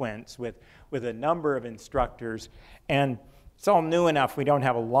sequence with a number of instructors. And it's all new enough. We don't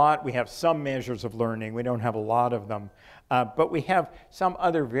have a lot. We have some measures of learning. We don't have a lot of them. But we have some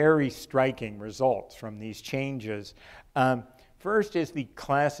other very striking results from these changes. First is the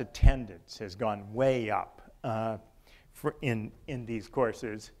class attendance has gone way up in these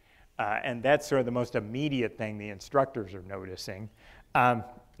courses. And that's sort of the most immediate thing the instructors are noticing.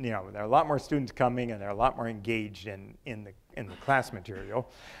 You know, there are a lot more students coming, and they're a lot more engaged in the class material.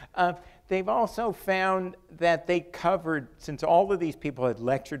 They've also found that they covered, since all of these people had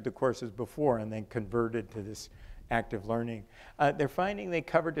lectured the courses before and then converted to this active learning, they're finding they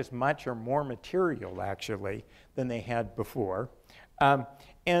covered as much or more material, actually, than they had before. And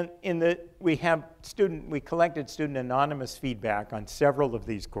we collected student anonymous feedback on several of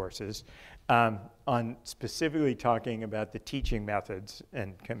these courses, on specifically talking about the teaching methods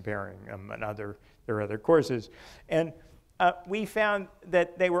and comparing them and their other courses. And we found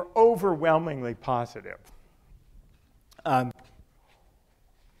that they were overwhelmingly positive,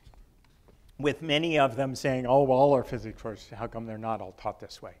 with many of them saying, oh, well, all our physics courses, how come they're not all taught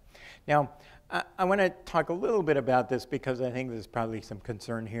this way? Now, I want to talk a little bit about this because I think there's probably some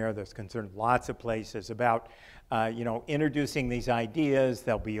concern here. There's concern in lots of places about you know, introducing these ideas.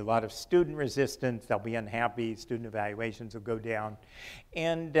 There'll be a lot of student resistance. They'll be unhappy. Student evaluations will go down.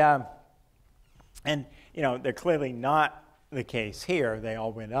 And you know, they're clearly not the case here. They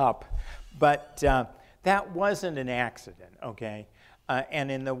all went up. But that wasn't an accident, okay?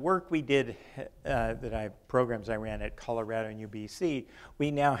 And in the work we did, programs I ran at Colorado and UBC,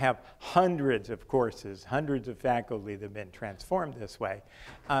 we now have hundreds of courses, hundreds of faculty that have been transformed this way.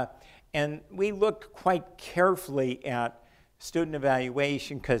 And we looked quite carefully at student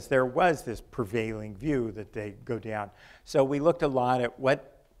evaluation because there was this prevailing view that they go down. So we looked a lot at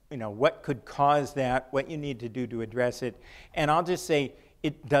what could cause that, what you need to do to address it. And I'll just say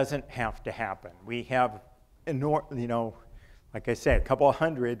it doesn't have to happen. We have, like I said, a couple of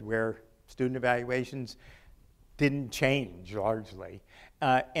hundred where student evaluations didn't change largely.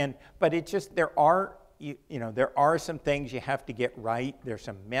 But it's just, there are some things you have to get right. There's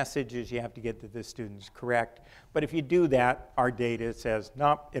some messages you have to get to the students correct. But if you do that, our data says,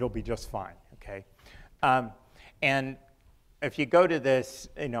 nope, it'll be just fine, okay? And if you go to this,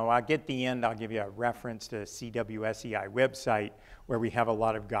 I'll get the end, I'll give you a reference to the CWSEI website where we have a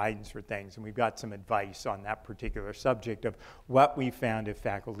lot of guidance for things, and we've got some advice on that particular subject of what we found if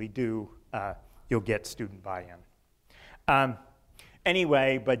faculty do, you'll get student buy-in.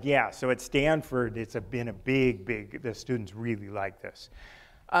 Anyway, but yeah, so at Stanford, it's been a big, the students really like this.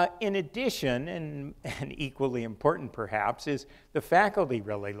 In addition, and equally important perhaps, is the faculty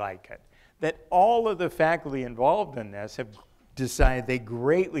really like it. That all of the faculty involved in this have decided they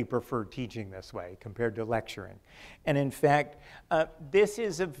greatly prefer teaching this way compared to lecturing. And in fact, this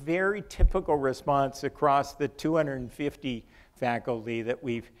is a very typical response across the 250 faculty that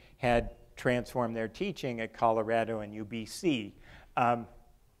we've had transform their teaching at Colorado and UBC,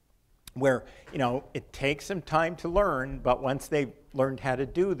 where it takes some time to learn, but once they've learned how to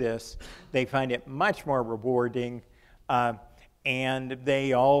do this, they find it much more rewarding. And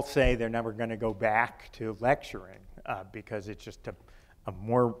they all say they're never going to go back to lecturing because it's just a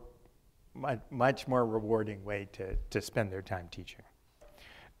much more rewarding way to spend their time teaching.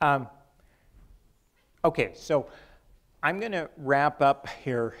 Okay, so I'm going to wrap up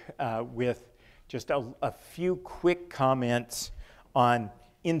here with just a few quick comments on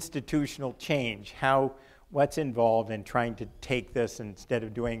institutional change, what's involved in trying to take this instead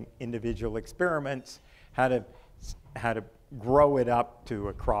of doing individual experiments, how to grow it up to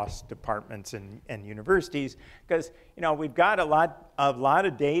across departments and universities, because we've got a lot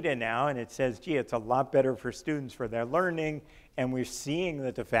of data now, and it says, gee, it's a lot better for students for their learning, and we're seeing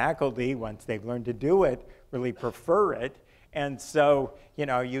that the faculty, once they've learned to do it, really prefer it. And so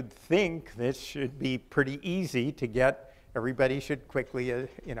you'd think this should be pretty easy to get. Everybody should quickly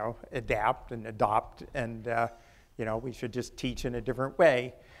adapt and adopt, and we should just teach in a different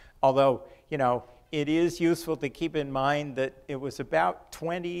way. Although it is useful to keep in mind that it was about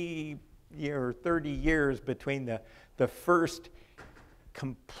 20 or 30 years between the first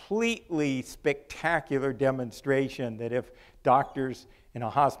completely spectacular demonstration that if doctors in a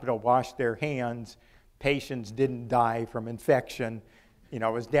hospital washed their hands, patients didn't die from infection. It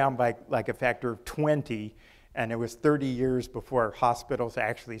was down by like a factor of 20, and it was 30 years before hospitals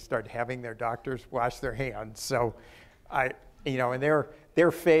actually started having their doctors wash their hands. So and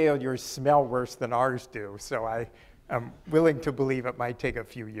their failures smell worse than ours do. So I'm willing to believe it might take a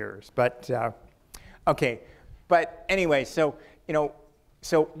few years. But okay, but anyway, so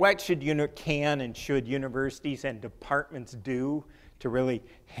what can and should universities and departments do to really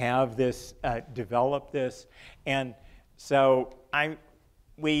have this develop this? And so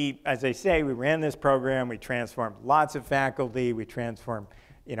as I say, we ran this program, we transformed lots of faculty, we transformed,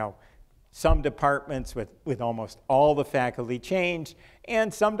 some departments with almost all the faculty changed,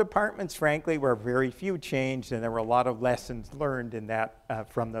 and some departments, frankly, where very few changed, and there were a lot of lessons learned in that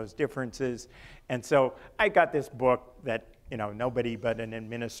from those differences. And so I got this book that nobody but an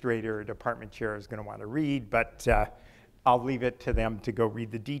administrator or department chair is going to want to read, but I'll leave it to them to go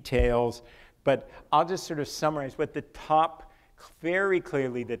read the details. But I'll just sort of summarize what very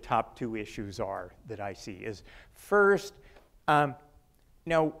clearly the top two issues are that I see is first,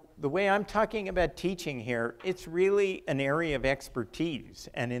 the way I'm talking about teaching here, it's really an area of expertise.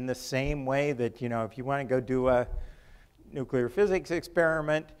 And in the same way that, if you want to go do a nuclear physics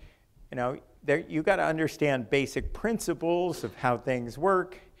experiment, you got to understand basic principles of how things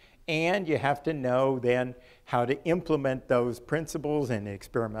work, and you have to know then how to implement those principles in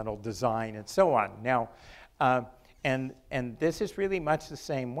experimental design and so on. Now, and this is really much the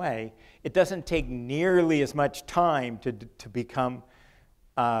same way. It doesn't take nearly as much time to become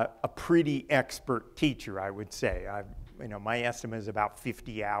a pretty expert teacher, I would say. My estimate is about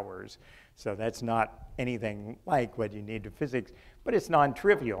 50 hours, so that's not anything like what you need to physics, but it's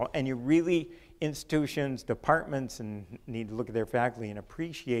non-trivial, and institutions, departments, and need to look at their faculty and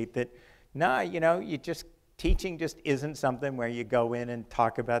appreciate that, teaching just isn't something where you go in and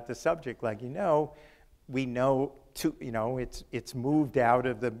talk about the subject. Like, we know, it's moved out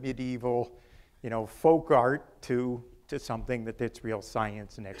of the medieval, folk art to something that's real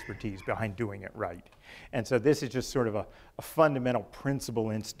science and expertise behind doing it right. And so this is just sort of a fundamental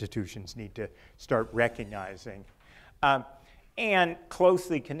principle institutions need to start recognizing. And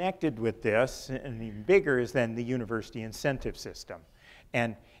closely connected with this, and even bigger, is then the university incentive system.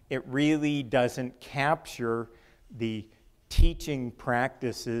 And it really doesn't capture the teaching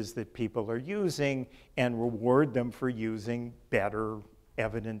practices that people are using and reward them for using better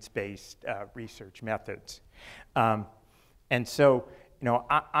evidence-based research methods. And so,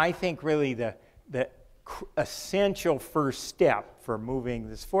 I think really the essential first step for moving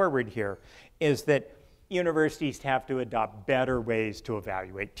this forward here is that universities have to adopt better ways to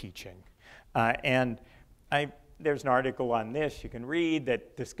evaluate teaching. There's an article on this you can read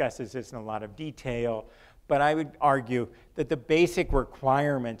that discusses this in a lot of detail, but I would argue that the basic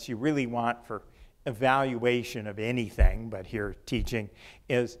requirements you really want for evaluation of anything, but here teaching,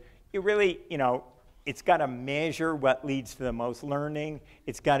 is you really, it's got to measure what leads to the most learning.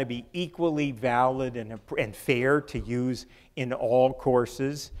 It's got to be equally valid and fair to use in all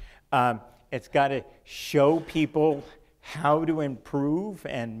courses. It's got to show people how to improve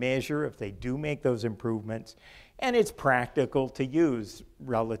and measure if they do make those improvements. And it's practical to use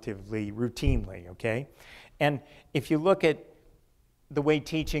relatively routinely, okay? And if you look at the way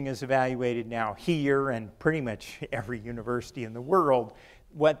teaching is evaluated now here and pretty much every university in the world,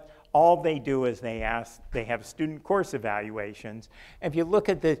 all they do is they have student course evaluations. If you look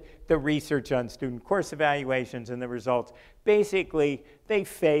at the research on student course evaluations and the results, basically they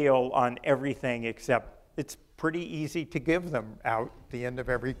fail on everything except it's pretty easy to give them out at the end of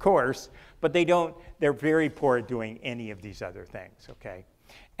every course, but they're very poor at doing any of these other things, okay?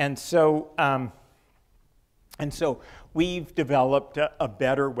 And so we've developed a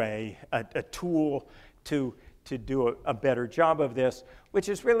better way, a tool to do a better job of this, which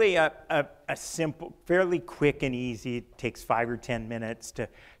is really a simple, fairly quick and easy, it takes 5 or 10 minutes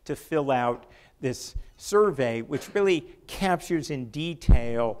to fill out this survey, which really captures in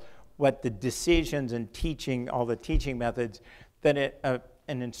detail what the decisions and teaching, all the teaching methods that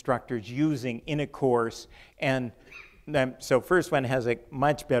an instructor is using in a course. And so first one has a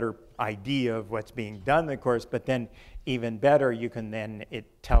much better idea of what's being done in the course, but then even better,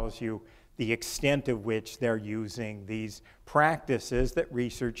 it tells you the extent of which they're using these practices that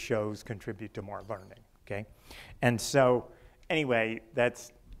research shows contribute to more learning, okay? And so anyway,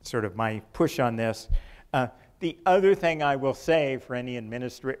 that's sort of my push on this. The other thing I will say for any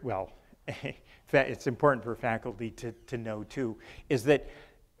it's important for faculty to know too, is that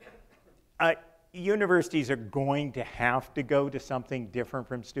universities are going to have to go to something different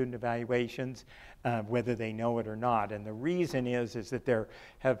from student evaluations, whether they know it or not. And the reason is that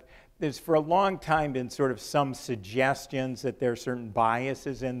there's for a long time been sort of some suggestions that there are certain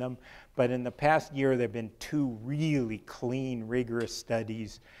biases in them, but in the past year there have been 2 really clean, rigorous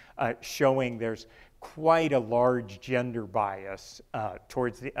studies showing there's quite a large gender bias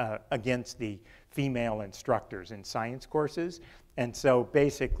against the female instructors in science courses. And so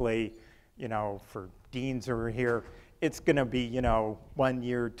basically, for deans who are here, it's going to be, 1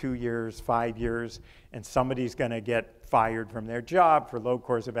 year, 2 years, 5 years, and somebody's going to get fired from their job for low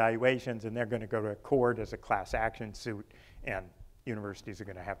course evaluations, and they're going to go to court as a class action suit, and universities are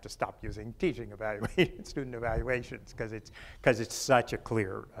going to have to stop using teaching evaluation, student evaluations, because it's such a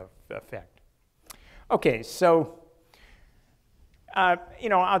clear effect. Okay, so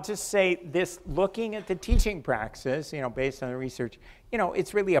I'll just say this: looking at the teaching praxis, based on the research,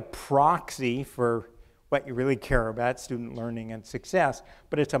 it's really a proxy for what you really care about, student learning and success,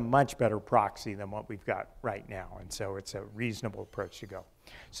 but it's a much better proxy than what we've got right now, and so it's a reasonable approach to go.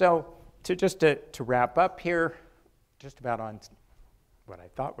 So to wrap up here, just about on what I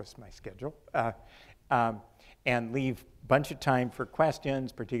thought was my schedule, and leave a bunch of time for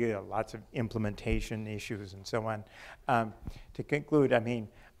questions, particularly lots of implementation issues and so on. To conclude, I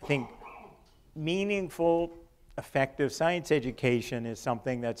think meaningful, effective science education is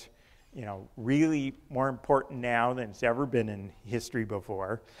something that's really more important now than it's ever been in history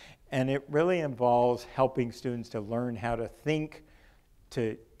before. And it really involves helping students to learn how to think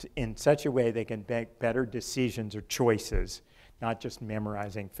in such a way they can make better decisions or choices, not just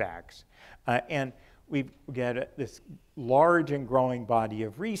memorizing facts. And we've got this large and growing body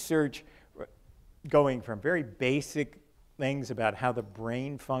of research going from very basic things about how the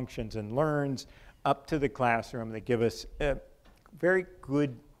brain functions and learns up to the classroom that give us very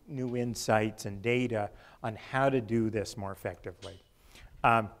good new insights and data on how to do this more effectively.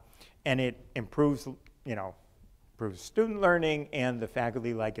 And it improves, improves student learning, and the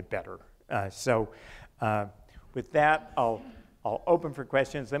faculty like it better. With that, I'll open for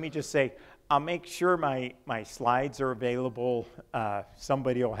questions. Let me just say, I'll make sure my slides are available.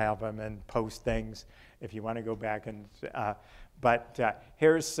 Somebody will have them and post things if you want to go back. But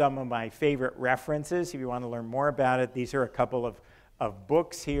here's some of my favorite references if you want to learn more about it. These are a couple of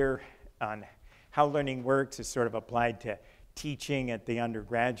books here on how learning works is sort of applied to teaching at the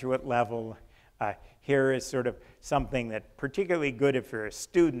undergraduate level. Here is sort of something that particularly good if you're a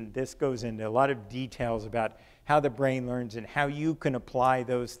student. This goes into a lot of details about how the brain learns and how you can apply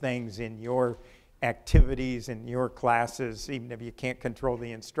those things in your activities, in your classes, even if you can't control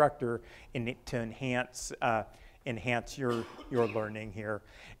the instructor, to enhance your learning here.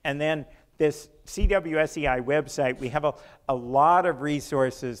 And then this CWSEI website, we have a lot of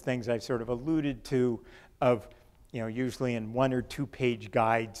resources, things I've sort of alluded to, of usually in 1 or 2 page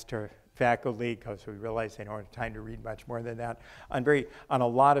guides to faculty, because we realize they don't have time to read much more than that, on a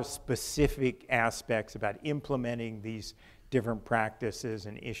lot of specific aspects about implementing these different practices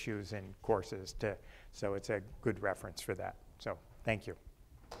and issues in courses. So it's a good reference for that. So thank you.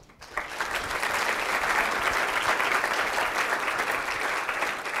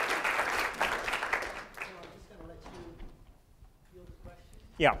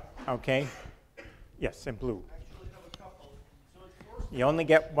 Yeah, okay. Yes, in blue. Actually, I have a couple. So first, You only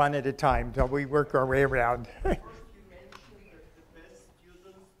get one at a time until we work our way around. first you mentioned that the best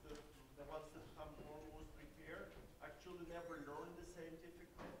students, the ones that come more most prepared, actually never learn the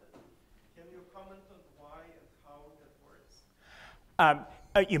scientific method. Can you comment on why and how that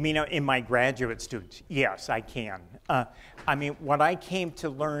works? You mean in my graduate students? Yes, I can. What I came to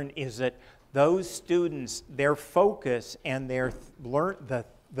learn is that those students, their focus and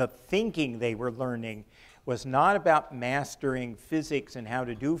the thinking they were learning was not about mastering physics and how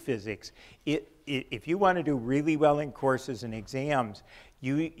to do physics. If you want to do really well in courses and exams,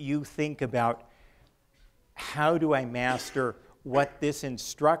 you think about, how do I master what this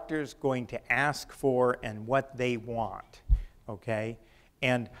instructor is going to ask for and what they want, okay?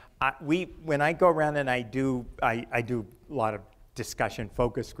 And when I go around and I do a lot of discussion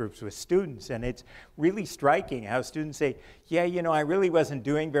focus groups with students, and it's really striking how students say, yeah, I really wasn't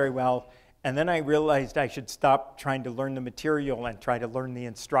doing very well, and then I realized I should stop trying to learn the material and try to learn the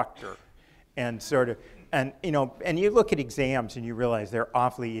instructor. And and you look at exams and you realize they're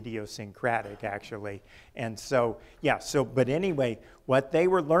awfully idiosyncratic, actually. And but anyway, what they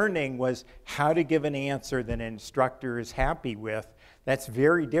were learning was how to give an answer that an instructor is happy with. That's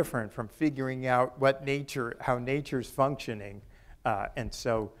very different from figuring out how nature's functioning. And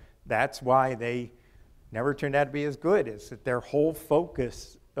so that's why they never turned out to be as good, is that their whole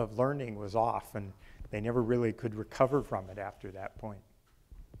focus of learning was off, and they never really could recover from it after that point.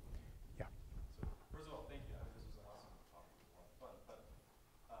 Yeah. So first of all, thank you. This was an awesome talk. It was a lot of fun.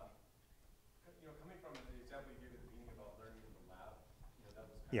 But coming from the example you gave at the beginning about learning in the lab, that was kind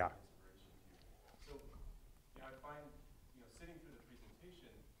of an inspiration here. So I find sitting through the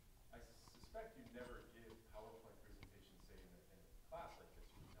presentation, I suspect you never give PowerPoint presentations, say in a class like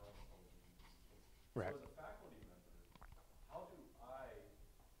this. You tell them how to do these things. Right. So as a faculty member, how do I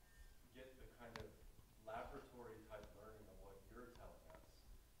get the kind of laboratory type learning of what you're telling us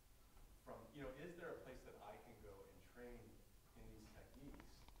from, is there a place that I can go and train in these techniques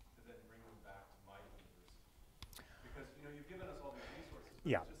to then bring them back to my university? Because, you've given us all these resources, but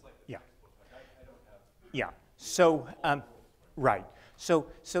Yeah, it's just like the yeah. textbook. Like I don't have. Yeah. So, right. So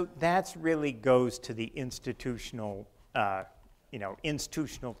that's really goes to the institutional,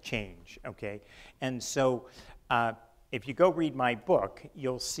 institutional change. Okay. And so, if you go read my book,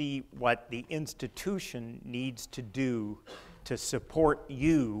 you'll see what the institution needs to do to support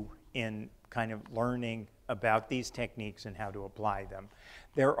you in kind of learning about these techniques and how to apply them.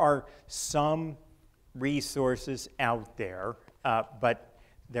 There are some resources out there, but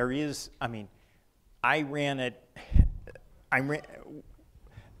there is, I mean, at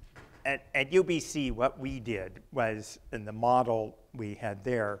UBC, what we did was, in the model we had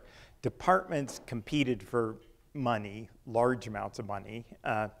there, departments competed for money, large amounts of money,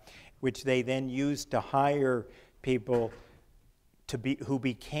 which they then used to hire people who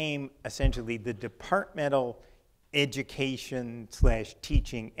became essentially the departmental education /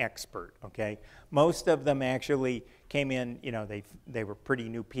 teaching expert, okay? Most of them actually came in, they were pretty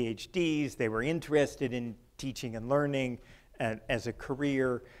new PhDs, they were interested in teaching and learning as a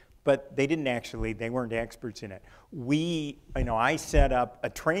career, but they weren't experts in it. I set up a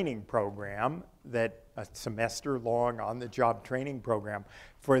training program, a semester-long on-the-job training program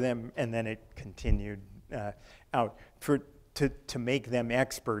for them, and then it continued out to make them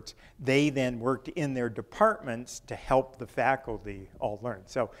experts. They then worked in their departments to help the faculty all learn.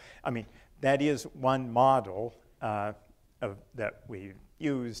 So, I mean, that is one model that we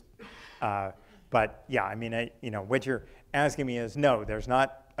used. But yeah, I mean, what you're asking me is, no, there's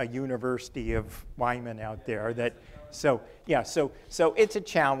not a University of Wieman out there that. So yeah, so it's a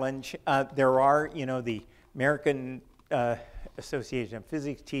challenge. There are, the American Association of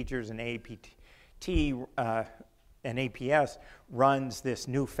Physics Teachers and APT. And APS runs this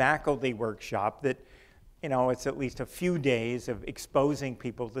new faculty workshop that, it's at least a few days of exposing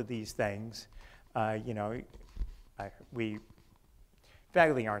people to these things. We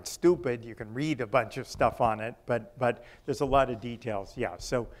faculty aren't stupid. You can read a bunch of stuff on it, but there's a lot of details. Yeah,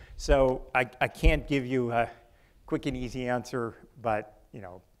 so I can't give you a quick and easy answer, but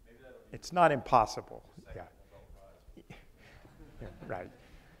it's not impossible. Yeah. Yeah, right.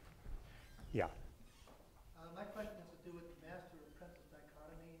 Yeah. My question has to do with the master-apprentice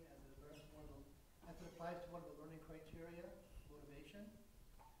dichotomy as it applies to one of the learning criteria, motivation.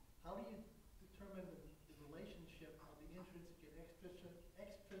 How do you determine the relationship of the intrinsic and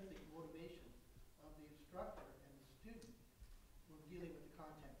extrinsic motivation of the instructor and the student when dealing with the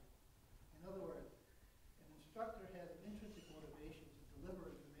content? In other words, an instructor has an intrinsic motivation to deliver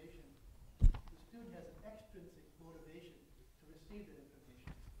information. The student has an extrinsic motivation to receive that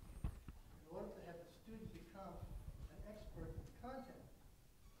information. In order to have the student become an expert in the content,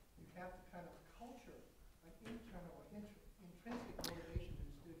 you have to kind of culture an internal or intrinsic motivation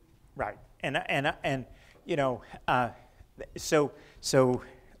in the student. Right, and so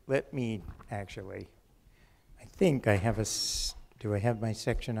let me actually. I think I have do I have my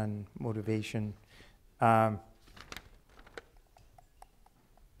section on motivation? I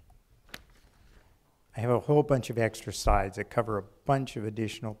have a whole bunch of extra slides that cover a bunch of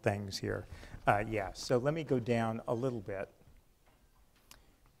additional things here. Yeah, so let me go down a little bit.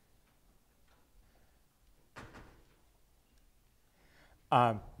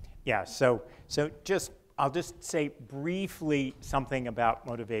 Yeah, so I'll just say briefly something about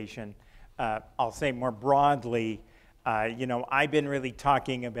motivation. I'll say more broadly, I've been really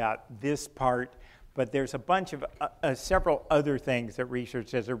talking about this part, but there's a bunch of several other things that research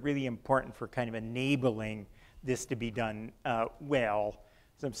says are really important for kind of enabling this to be done well.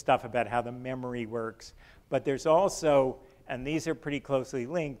 Some stuff about how the memory works. But there's also, and these are pretty closely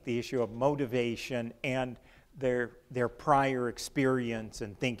linked, the issue of motivation and their prior experience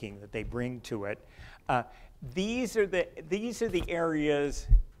and thinking that they bring to it. These are the areas.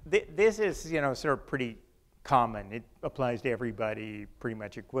 This is sort of pretty common. It applies to everybody pretty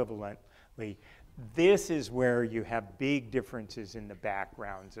much equivalently. This is where you have big differences in the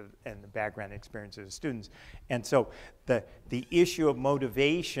backgrounds and the background experiences of students. And so the issue of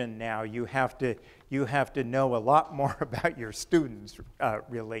motivation now, you have to know a lot more about your students,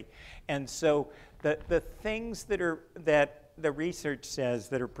 really. And so the things that the research says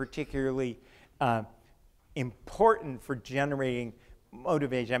that are particularly important for generating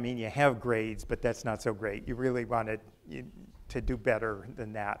motivation. I mean, you have grades, but that's not so great. You really want to do better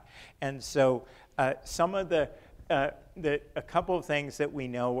than that. And so some of a couple of things that we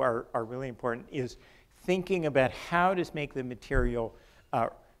know are really important is thinking about how to make the material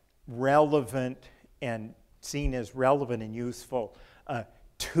relevant and seen as relevant and useful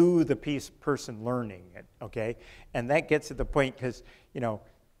to the person learning it, okay? And that gets to the point because,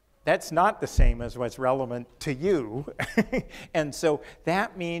 that's not the same as what's relevant to you. And so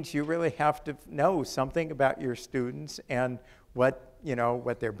that means you really have to know something about your students and what, you know,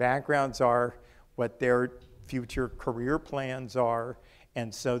 what their backgrounds are, what their future career plans are,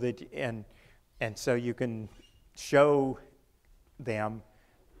 and so that and so you can show them,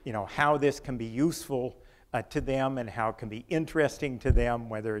 you know, how this can be useful to them and how it can be interesting to them,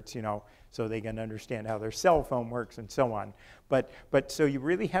 whether it's, you know, so they can understand how their cell phone works and so on. But so you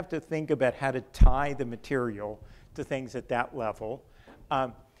really have to think about how to tie the material to things at that level.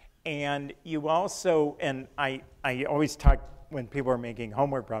 And you also, and I always talk, when people are making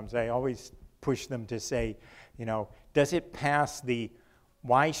homework problems, I always push them to say, you know, does it pass the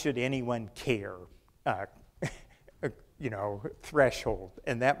why should anyone care, you know, threshold?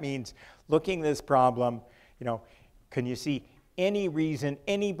 And that means looking at this problem, you know, can you see any reason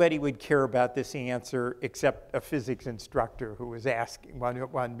anybody would care about this answer except a physics instructor who was asking, wanted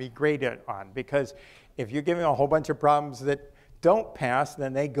to be graded on? Because if you're giving a whole bunch of problems that don't pass,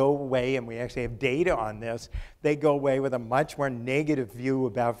 then they go away, and we actually have data on this, they go away with a much more negative view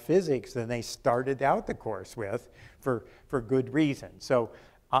about physics than they started out the course with for good reason. So,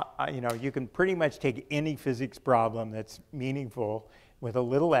 you know, you can pretty much take any physics problem that's meaningful with a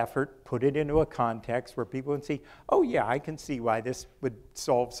little effort, put it into a context where people can see, oh yeah, I can see why this would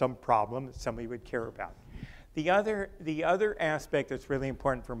solve some problem that somebody would care about. The other aspect that's really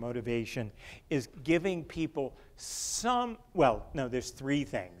important for motivation is giving people some, well, no, there's three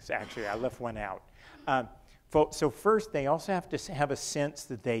things, actually. I left one out. So first, they also have to have a sense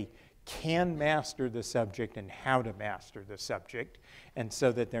that they can master the subject and how to master the subject, and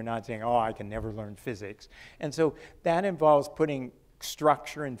so that they're not saying, oh, I can never learn physics. And so that involves putting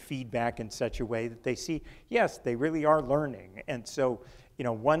structure and feedback in such a way that they see, yes, they really are learning. And so, you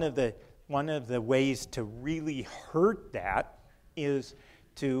know, one of the ways to really hurt that is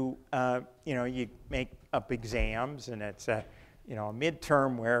to, you know, you make up exams, and it's a, you know, a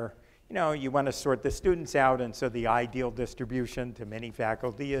midterm where, you know, you want to sort the students out, and so the ideal distribution to many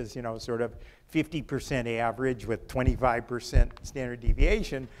faculty is, you know, sort of 50% average with 25% standard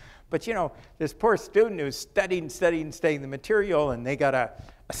deviation. But, you know, this poor student who's studying the material, and they got a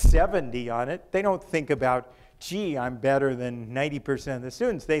 70 on it, they don't think about, gee, I'm better than 90% of the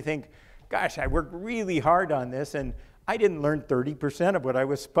students. They think, gosh, I worked really hard on this, and I didn't learn 30% of what I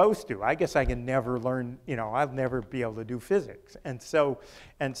was supposed to. I guess I can never learn, you know, I'll never be able to do physics. And so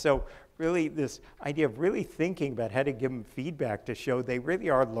really this idea of really thinking about how to give them feedback to show they really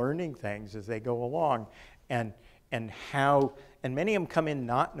are learning things as they go along, and how, and many of them come in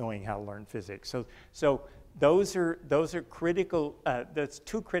not knowing how to learn physics. So those are critical, that's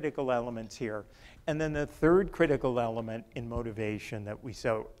two critical elements here. And then the third critical element in motivation that we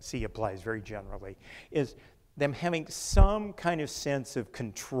see applies very generally is them having some kind of sense of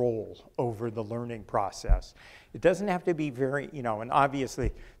control over the learning process. It doesn't have to be very, you know, and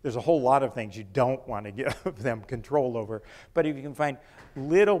obviously there's a whole lot of things you don't want to give them control over, but if you can find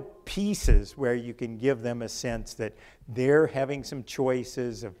little pieces where you can give them a sense that they're having some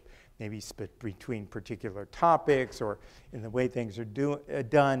choices of maybe between particular topics or in the way things are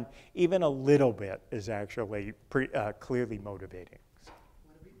done, even a little bit is actually clearly motivating.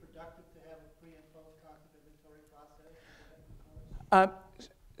 Would it be productive to have a pre- and post-concept inventory process?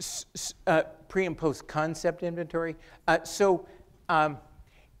 Pre- and post-concept inventory?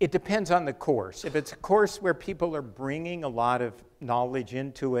 It depends on the course. If it's a course where people are bringing a lot of knowledge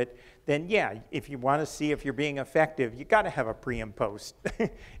into it, then yeah, if you want to see if you're being effective, you got to have a pre and post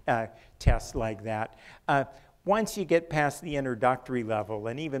test like that. Once you get past the introductory level,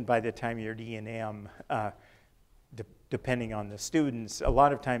 and even by the time you're D&M, depending on the students, a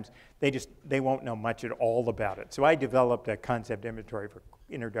lot of times they won't know much at all about it. So I developed a concept inventory for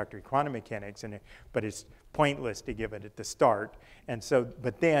introductory quantum mechanics, but it's pointless to give it at the start. And so,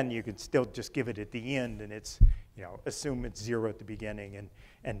 but then you can still just give it at the end, and it's, you know, assume it's 0 at the beginning,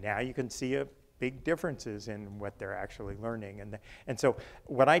 and now you can see big differences in what they're actually learning. And so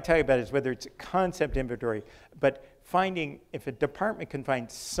what I tell you about is whether it's a concept inventory, but finding, if a department can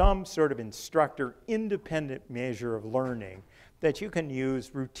find some sort of instructor independent measure of learning that you can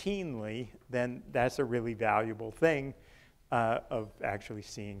use routinely, then that's a really valuable thing of actually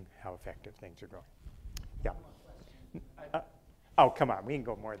seeing how effective things are going. Yeah. Oh, come on, we can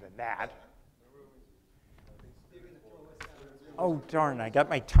go more than that. Oh, darn, I got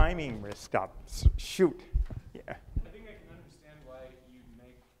my timing messed up. Shoot. Yeah. I think I can understand why you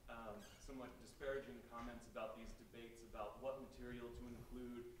make somewhat disparaging comments about these debates about what material to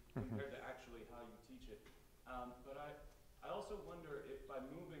include compared to actually how you teach it. But I also wonder if by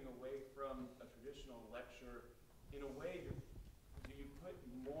moving away from a traditional lecture, in a way, do you put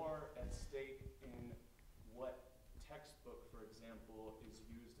more at stake in what textbook, for example, is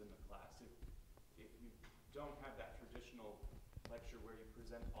used in the class. If you don't have that traditional lecture where you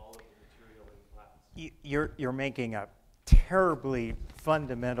present all of the material in class. You're making a terribly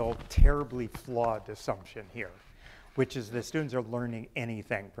fundamental, terribly flawed assumption here, which is the students are learning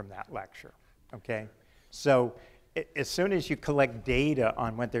anything from that lecture, okay? So as soon as you collect data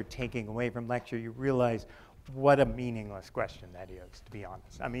on what they're taking away from lecture, you realize what a meaningless question that is, to be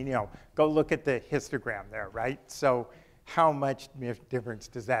honest. I mean, you know, go look at the histogram there, right? So how much difference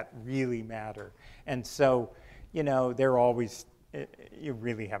does that really matter? And so, you know, they're always, you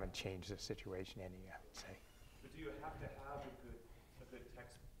really haven't changed the situation any, I would say. But do you have to have a good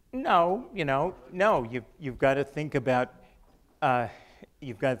text? No, you know, no. You've got to think about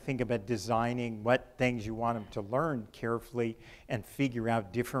designing what things you want them to learn carefully, and figure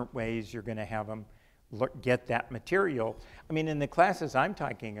out different ways you're going to have them get that material. I mean, in the classes I'm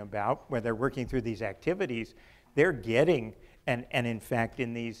talking about, where they're working through these activities, they're getting, and in fact,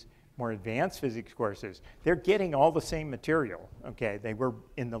 in these more advanced physics courses, they're getting all the same material. Okay, they were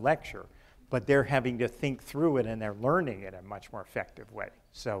in the lecture, but they're having to think through it, and they're learning it in a much more effective way.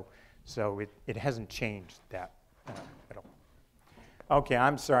 So it hasn't changed that at all. Okay,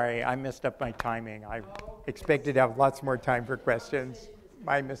 I'm sorry, I messed up my timing. I expected to have lots more time for questions.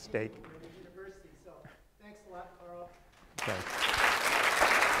 My mistake. University, so thanks a lot, Carl. Okay.